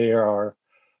because they are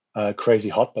crazy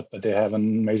hot, but they have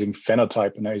an amazing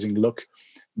phenotype, amazing look.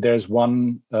 There's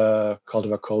one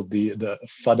cultivar called the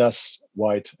Fadas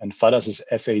White, and Fadas is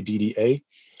Fadda.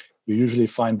 You usually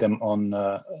find them on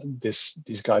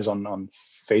these guys on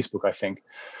Facebook, I think,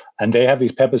 and they have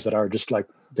these peppers that are just like,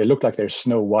 they look like they're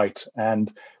snow white.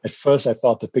 And at first I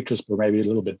thought the pictures were maybe a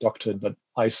little bit doctored, but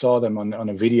I saw them on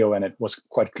a video and it was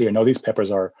quite clear. No, these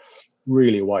peppers are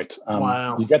really white.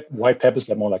 Wow. You get white peppers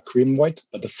that are more like cream white,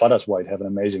 but the Fadas White have an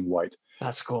amazing white.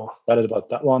 That's cool. Excited about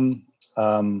that one.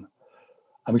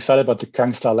 I'm excited about the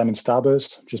Kangstar Lemon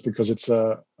Starburst, just because it's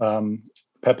a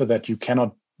pepper that you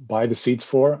cannot buy the seeds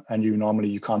for, and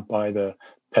you can't buy the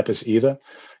peppers either.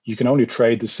 You can only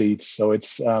trade the seeds. So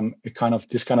it's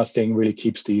this kind of thing really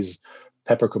keeps these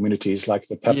pepper communities, like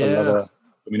the pepper lover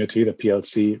community, the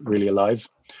PLC, really alive.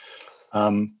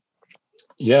 And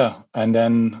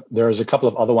then there's a couple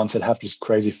of other ones that have just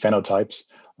crazy phenotypes,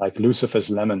 like Lucifer's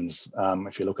Lemons.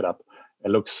 If you look it up, it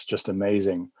looks just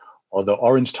amazing. Or the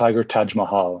Orange Tiger Taj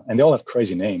Mahal, and they all have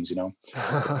crazy names. The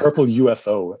purple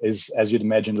UFO is, as you'd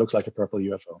imagine, looks like a purple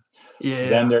UFO. Yeah.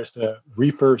 Then there's the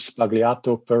Reaper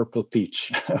Spagliato Purple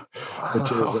Peach,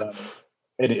 which is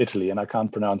in Italy, and I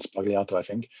can't pronounce Spagliato, I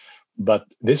think. But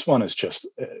this one is just,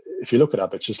 if you look it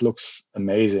up, it just looks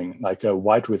amazing, like a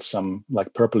white with some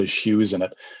like purplish hues in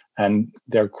it, and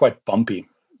they're quite bumpy.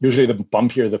 Usually, the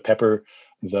bumpier the pepper,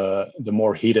 the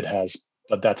more heat it has,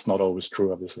 but that's not always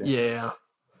true, obviously. Yeah.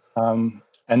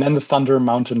 And then the Thunder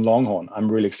Mountain Longhorn, I'm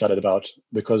really excited about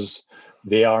because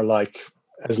they are like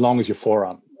as long as your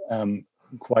forearm,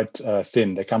 quite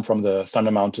thin. They come from the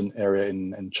Thunder Mountain area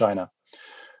in China.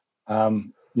 Wow.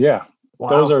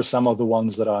 Those are some of the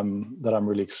ones that I'm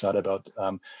really excited about.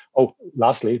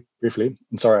 Lastly, briefly,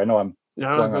 and sorry, I know I'm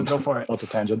going on go for it. Lots of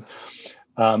tangent.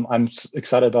 I'm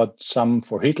excited about some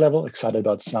for heat level, excited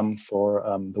about some for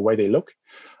the way they look.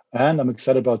 And I'm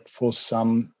excited about for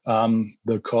some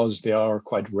because they are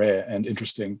quite rare and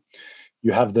interesting.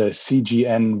 You have the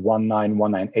CGN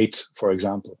 19198, for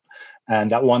example.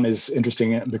 And that one is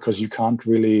interesting because you can't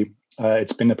really,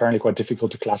 it's been apparently quite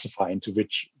difficult to classify into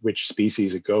which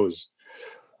species it goes.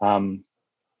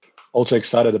 Also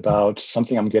excited about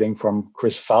something I'm getting from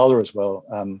Chris Fowler as well.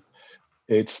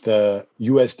 It's the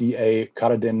USDA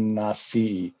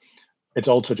Cardinacea. It's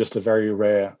also just a very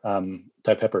rare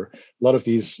type pepper. A lot of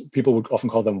these people would often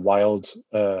call them wild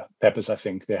peppers. I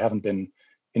think they haven't been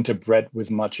interbred with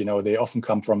much. They often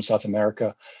come from South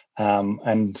America,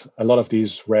 and a lot of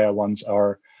these rare ones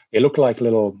they look like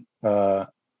little.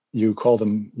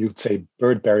 You'd say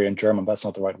birdberry in German. That's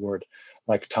not the right word.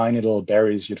 Like tiny little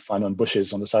berries you'd find on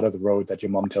bushes on the side of the road that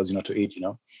your mom tells you not to eat.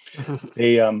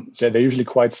 So they're usually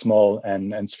quite small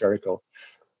and spherical.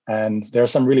 And there are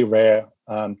some really rare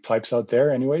types out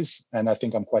there anyways. And I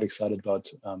think I'm quite excited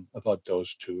about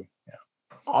those two. Yeah.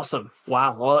 Awesome.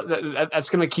 Wow. Well, that's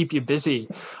going to keep you busy.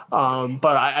 But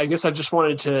I guess I just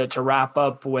wanted to wrap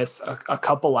up with a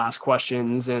couple last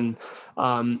questions. And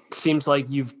seems like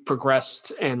you've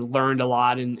progressed and learned a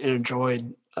lot and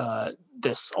enjoyed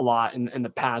this a lot in the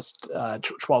past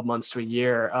 12 months to a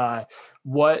year.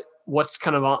 What's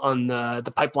kind of on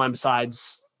the pipeline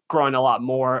besides growing a lot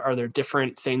more? Are there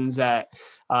different things that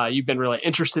you've been really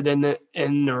interested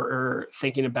in or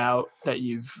thinking about that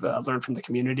you've learned from the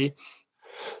community?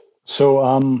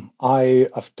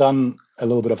 I've done a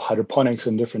little bit of hydroponics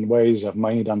in different ways. I've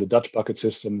mainly done the Dutch bucket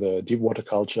system, the deep water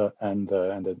culture, and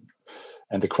the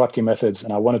Kratky methods.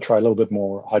 And I want to try a little bit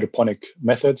more hydroponic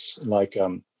methods, like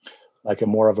a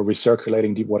more of a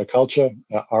recirculating deep water culture.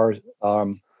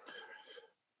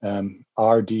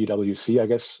 RDWC, I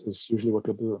guess, is usually what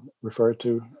people refer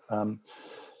to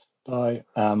by.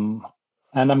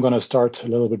 And I'm going to start a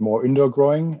little bit more indoor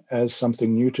growing as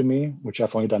something new to me, which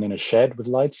I've only done in a shed with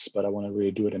lights, but I want to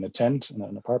really do it in a tent in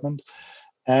an apartment.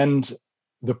 And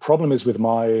the problem is with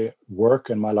my work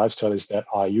and my lifestyle is that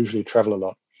I usually travel a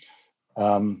lot.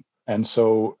 And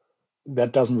so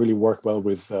that doesn't really work well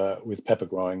with pepper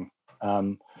growing.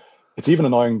 It's even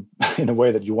annoying in a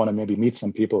way that you want to maybe meet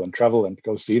some people and travel and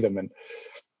go see them, and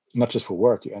not just for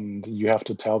work. And you have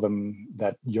to tell them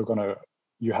that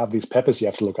you have these peppers you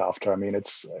have to look after. I mean, it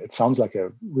sounds like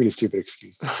a really stupid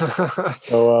excuse.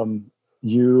 So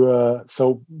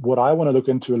what I want to look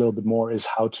into a little bit more is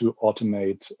how to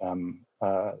automate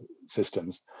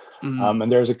systems.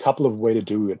 And there's a couple of ways to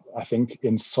do it. I think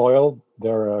in soil,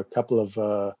 there are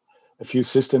a few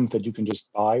systems that you can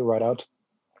just buy right out.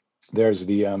 There's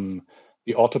the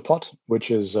Autopot, which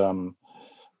is a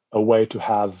way to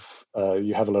have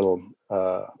you have a little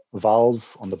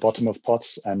valve on the bottom of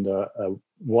pots and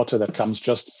water that comes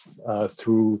just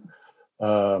through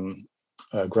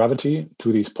gravity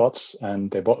to these pots,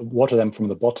 and they water them from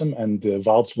the bottom, and the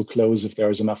valves will close if there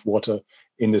is enough water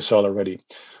in the soil already.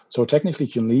 So technically,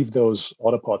 you can leave those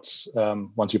Autopots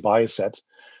once you buy a set.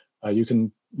 You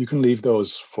can leave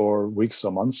those for weeks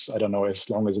or months. I don't know, as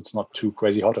long as it's not too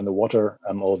crazy hot and the water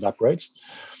all evaporates.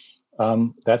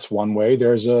 That's one way.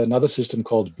 There's another system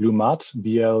called Blumat,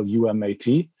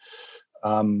 BLUMAT.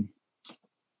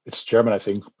 It's German, I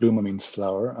think. Blume means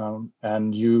flower.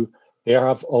 And they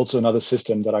have also another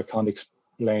system that I can't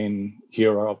explain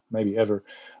here or maybe ever,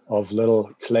 of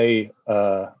little clay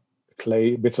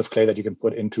bits of clay that you can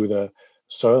put into the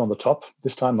soil on the top.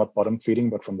 This time, not bottom feeding,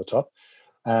 but from the top.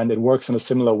 And it works in a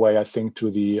similar way, I think,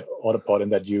 to the Autopot, in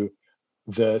that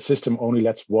the system only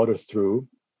lets water through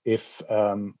if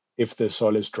the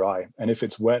soil is dry, and if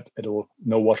it's wet,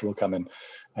 no water will come in.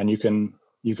 And you can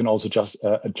also just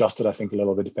adjust it, I think, a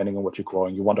little bit depending on what you're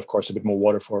growing. You want, of course, a bit more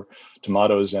water for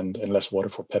tomatoes and less water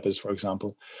for peppers, for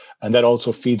example. And that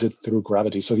also feeds it through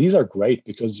gravity. So these are great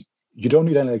because you don't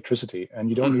need any electricity and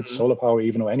you don't need solar power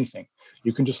even or anything.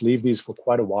 You can just leave these for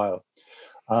quite a while.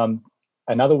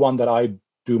 Another one that I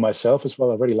do myself as well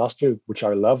already last year, which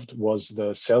I loved, was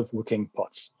the self-wicking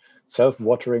pots.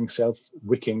 Self-watering,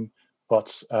 self-wicking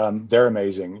pots. They're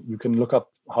amazing. You can look up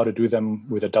how to do them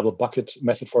with a double bucket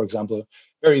method, for example.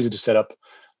 Very easy to set up.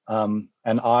 And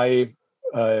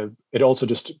it also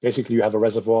just basically, you have a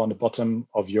reservoir on the bottom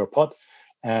of your pot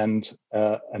and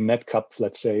a net cup,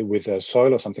 let's say, with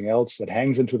soil or something else that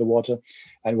hangs into the water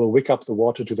and will wick up the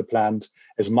water to the plant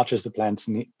as much as the plant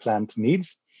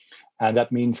needs. And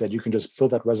that means that you can just fill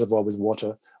that reservoir with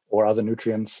water or other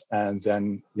nutrients and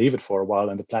then leave it for a while,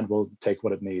 and the plant will take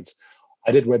what it needs.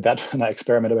 I did with that, and I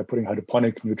experimented by putting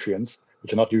hydroponic nutrients,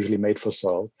 which are not usually made for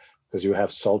soil because you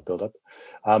have salt buildup,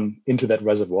 into that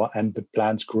reservoir, and the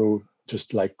plants grew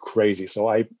just like crazy. So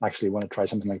I actually want to try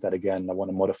something like that again. I want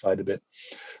to modify it a bit.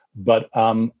 But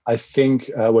I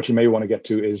think what you may want to get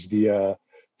to is the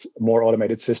more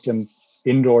automated system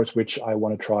indoors, which I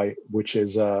want to try, which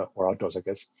is, or outdoors, I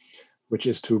guess, which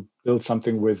is to build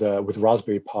something with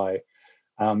Raspberry Pi.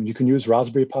 You can use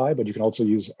Raspberry Pi, but you can also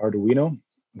use Arduino.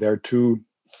 There are two,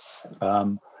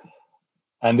 and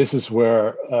this is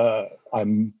where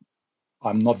I'm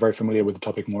not very familiar with the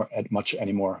topic much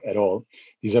anymore at all.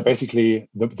 These are basically,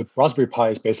 the Raspberry Pi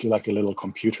is basically like a little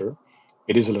computer.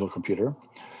 It is a little computer,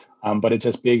 but it's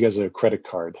as big as a credit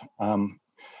card.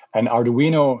 And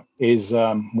Arduino is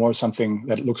more something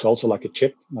that looks also like a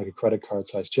chip, like a credit card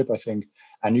sized chip, I think.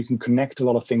 And you can connect a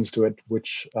lot of things to it,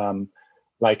 which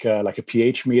like a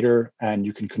pH meter, and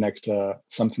you can connect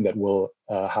something that will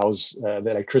house the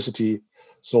electricity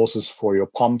sources for your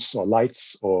pumps or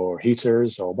lights or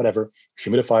heaters or whatever,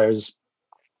 humidifiers.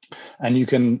 And you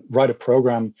can write a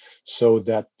program so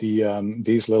that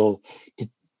these little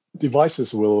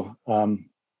devices will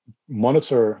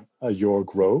monitor your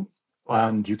grow. Wow.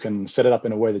 And you can set it up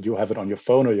in a way that you have it on your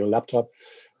phone or your laptop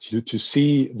to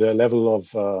see the level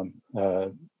of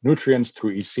nutrients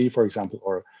through EC, for example,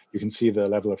 or you can see the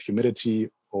level of humidity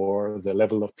or the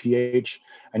level of pH,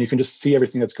 and you can just see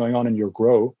everything that's going on in your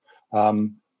grow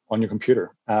on your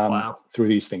computer through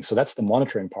these things. So that's the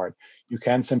monitoring part. You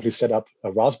can simply set up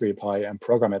a Raspberry Pi and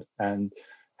program it and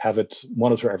have it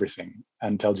monitor everything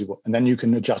and tells you what, and then you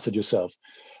can adjust it yourself.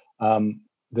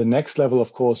 The next level,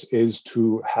 of course, is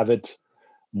to have it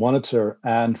monitor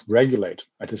and regulate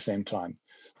at the same time.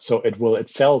 So it will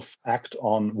itself act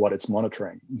on what it's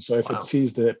monitoring. And so if it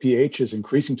sees the pH is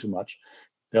increasing too much,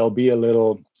 there'll be a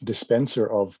little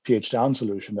dispenser of pH down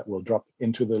solution that will drop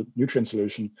into the nutrient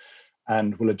solution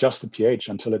and will adjust the pH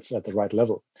until it's at the right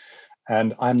level.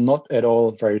 And I'm not at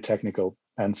all very technical.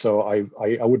 And so I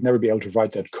would never be able to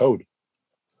write that code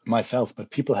myself,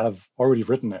 but people have already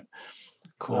written it.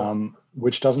 Cool.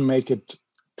 Which doesn't make it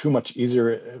too much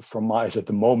easier from my eyes at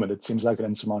the moment. It seems like an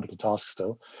insurmountable task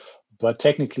still. But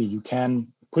technically, you can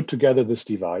put together this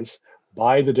device,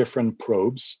 buy the different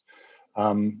probes,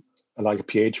 like a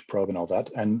pH probe and all that,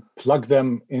 and plug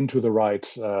them into the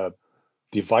right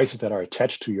devices that are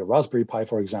attached to your Raspberry Pi,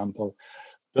 for example.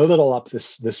 Build it all up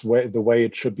this way, the way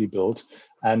it should be built.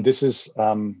 And this is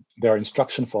there are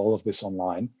instructions for all of this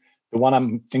online. The one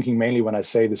I'm thinking mainly when I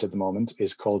say this at the moment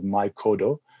is called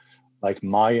MyCodo, like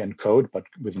my and code, but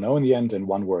with no in the end and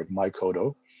one word,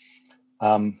 MyCodo.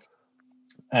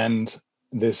 And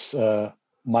this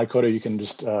MyCodo, you can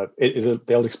just,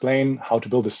 they'll explain how to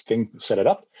build this thing, set it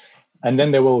up. And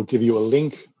then they will give you a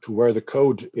link to where the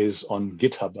code is on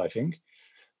GitHub, I think.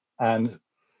 And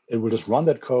it will just run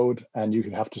that code, and you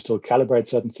can have to still calibrate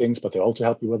certain things, but they also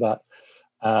help you with that.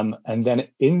 And then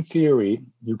in theory,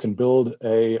 you can build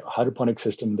a hydroponic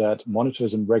system that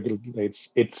monitors and regulates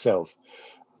itself.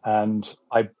 And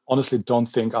I honestly don't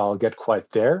think I'll get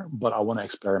quite there, but I want to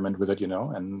experiment with it,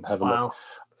 and have a look.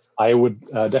 I would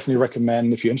definitely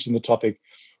recommend, if you're interested in the topic,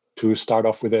 to start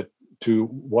off with it, to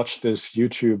watch this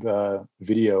YouTube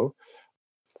video.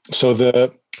 So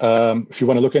if you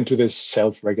want to look into this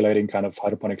self-regulating kind of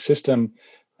hydroponic system,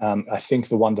 I think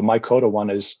the MyCodo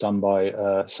one is done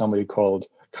by somebody called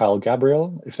Kyle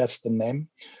Gabriel, if that's the name.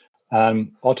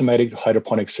 Automatic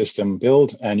hydroponic system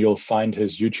build, and you'll find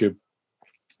his YouTube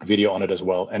video on it as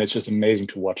well. And it's just amazing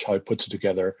to watch how he puts it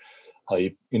together, how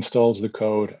he installs the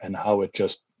code, and how it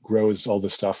just grows all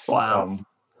the stuff. Wow.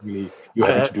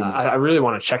 I really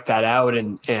want to check that out,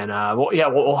 and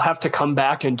we'll have to come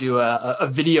back and do a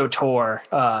video tour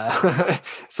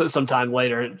so sometime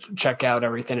later, check out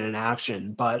everything in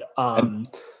action. But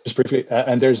just briefly,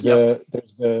 and there's the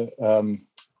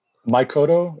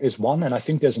MyCodo is one, and I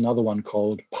think there's another one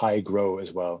called PiGrow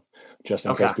as well, just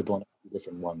in case people want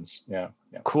different ones. Yeah.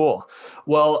 Cool.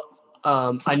 Well,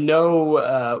 I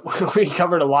know we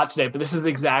covered a lot today, but this is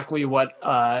exactly what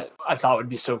I thought would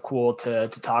be so cool to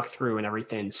talk through and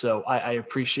everything. So I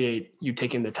appreciate you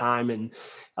taking the time and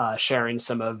sharing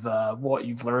some of what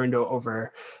you've learned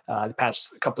over the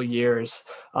past couple of years.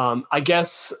 I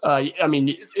guess,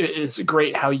 it's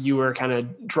great how you were kind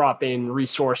of dropping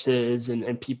resources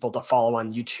and people to follow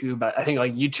on YouTube. I think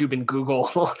like YouTube and Google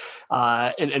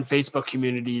and Facebook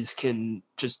communities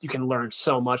you can learn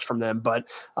so much from them. But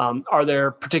are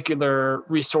there particular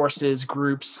resources,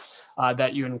 groups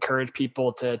that you encourage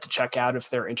people to check out if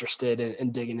they're interested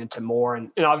in digging into more?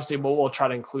 And obviously we'll try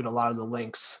to include a lot of the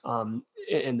links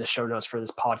in the show notes for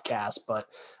this podcast, but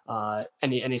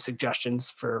any suggestions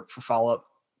for follow-up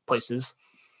places?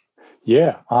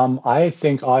 Yeah, I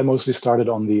think I mostly started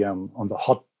on the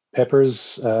hot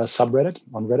peppers subreddit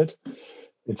on Reddit.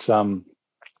 It's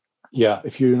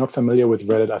if you're not familiar with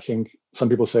Reddit, I think some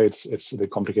people say it's a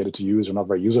bit complicated to use or not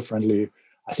very user friendly.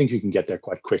 I think you can get there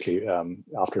quite quickly.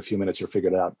 After a few minutes, you'll figure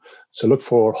it out. So look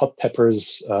for hot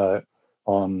peppers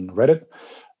on Reddit.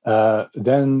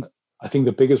 Then I think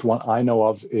the biggest one I know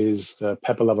of is the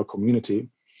Pepper Lover community.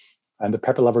 And the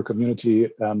Pepper Lover community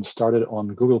started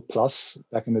on Google Plus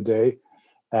back in the day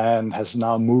and has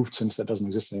now moved, since that doesn't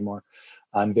exist anymore.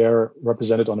 And they're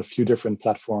represented on a few different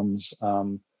platforms.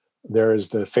 There's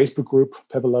the Facebook group,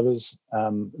 Pepper Lovers.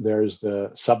 There's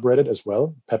the subreddit as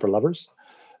well, Pepper Lovers.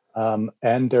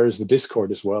 And there's the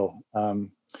Discord as well.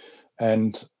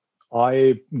 And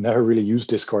I never really used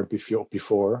Discord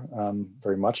before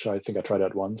very much. I think I tried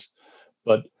that once.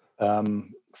 But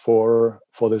for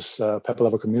this Pepper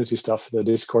Lover community stuff, the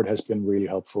Discord has been really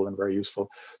helpful and very useful.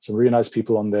 Some really nice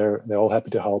people on there. They're all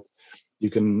happy to help.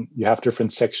 You have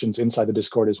different sections inside the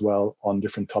Discord as well on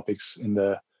different topics in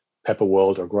the pepper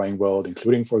world or growing world,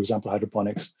 including, for example,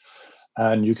 hydroponics.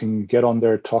 And you can get on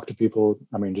there, talk to people.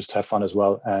 Just have fun as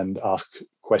well and ask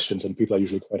questions. And people are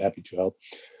usually quite happy to help.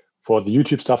 For the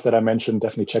YouTube stuff that I mentioned,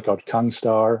 definitely check out Khang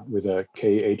with a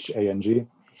Khang.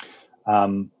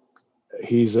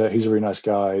 He's a really nice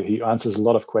guy. He answers a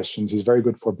lot of questions. He's very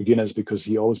good for beginners because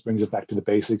he always brings it back to the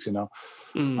basics,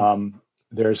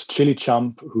 There's Chili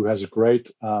Chump, who has a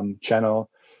great channel.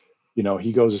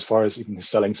 He goes as far as even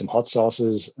selling some hot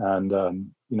sauces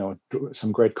and,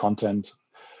 some great content.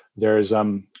 There's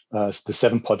the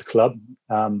 7 Pod Club,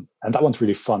 and that one's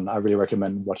really fun. I really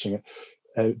recommend watching it.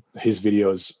 his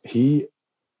videos. He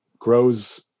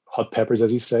grows hot peppers,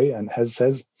 as you say, and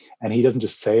says, and he doesn't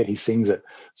just say it, he sings it.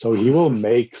 So he will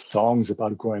make songs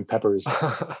about growing peppers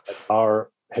that are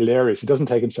hilarious. He doesn't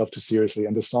take himself too seriously,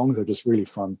 and the songs are just really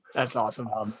fun. That's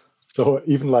awesome. So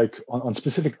even like on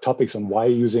specific topics on why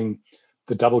using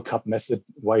the double cup method,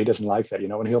 why he doesn't like that,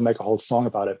 and he'll make a whole song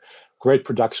about it. Great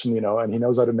production, and he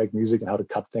knows how to make music and how to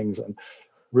cut things, and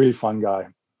really fun guy.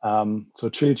 So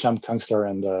Chili Champ, Kangstar,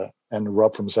 and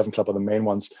Rob from Seven Club are the main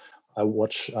ones I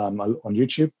watch on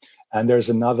YouTube. And there's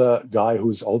another guy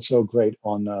who's also great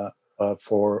on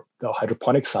for the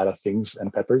hydroponic side of things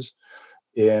and peppers,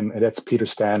 and that's Peter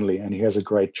Stanley, and he has a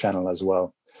great channel as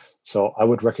well. So I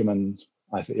would recommend,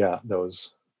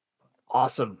 those.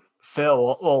 Awesome.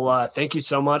 Phil, well, thank you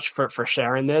so much for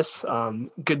sharing this.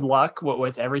 Good luck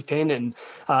with everything. And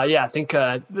I think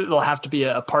there'll have to be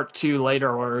a part 2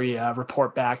 later where we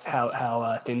report back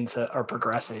how things are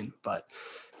progressing. But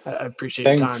I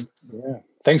appreciate your time. Yeah.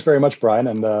 Thanks very much, Brian.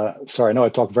 And sorry, I know I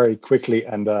talk very quickly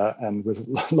and with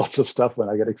lots of stuff when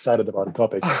I get excited about a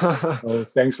topic. So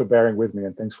thanks for bearing with me,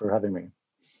 and thanks for having me.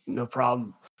 No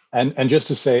problem. And just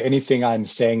to say, anything I'm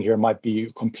saying here might be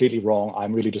completely wrong.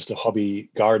 I'm really just a hobby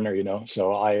gardener,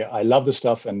 So I love this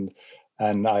stuff, and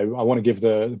I want to give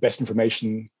the best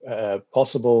information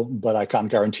possible, but I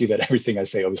can't guarantee that everything I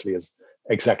say obviously is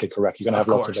exactly correct. You're going to have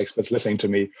lots of experts listening to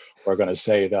me who are going to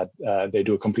say that they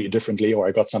do it completely differently, or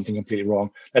I got something completely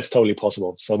wrong. That's totally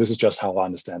possible. So this is just how I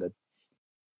understand it.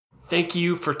 Thank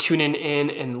you for tuning in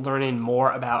and learning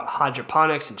more about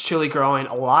hydroponics and chili growing.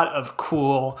 A lot of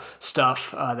cool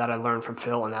stuff that I learned from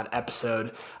Phil in that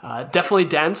episode. Definitely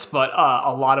dense, but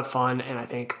a lot of fun, and I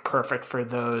think perfect for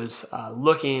those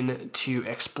looking to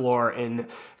explore and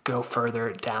go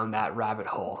further down that rabbit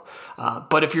hole.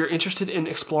 But if you're interested in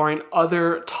exploring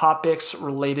other topics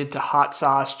related to hot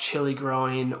sauce, chili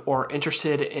growing, or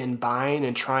interested in buying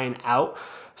and trying out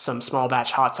some small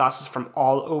batch hot sauces from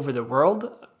all over the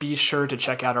world, be sure to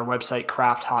check out our website,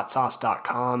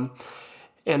 crafthotsauce.com.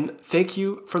 And thank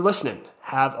you for listening.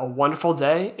 Have a wonderful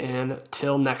day, and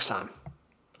till next time.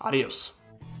 Adios.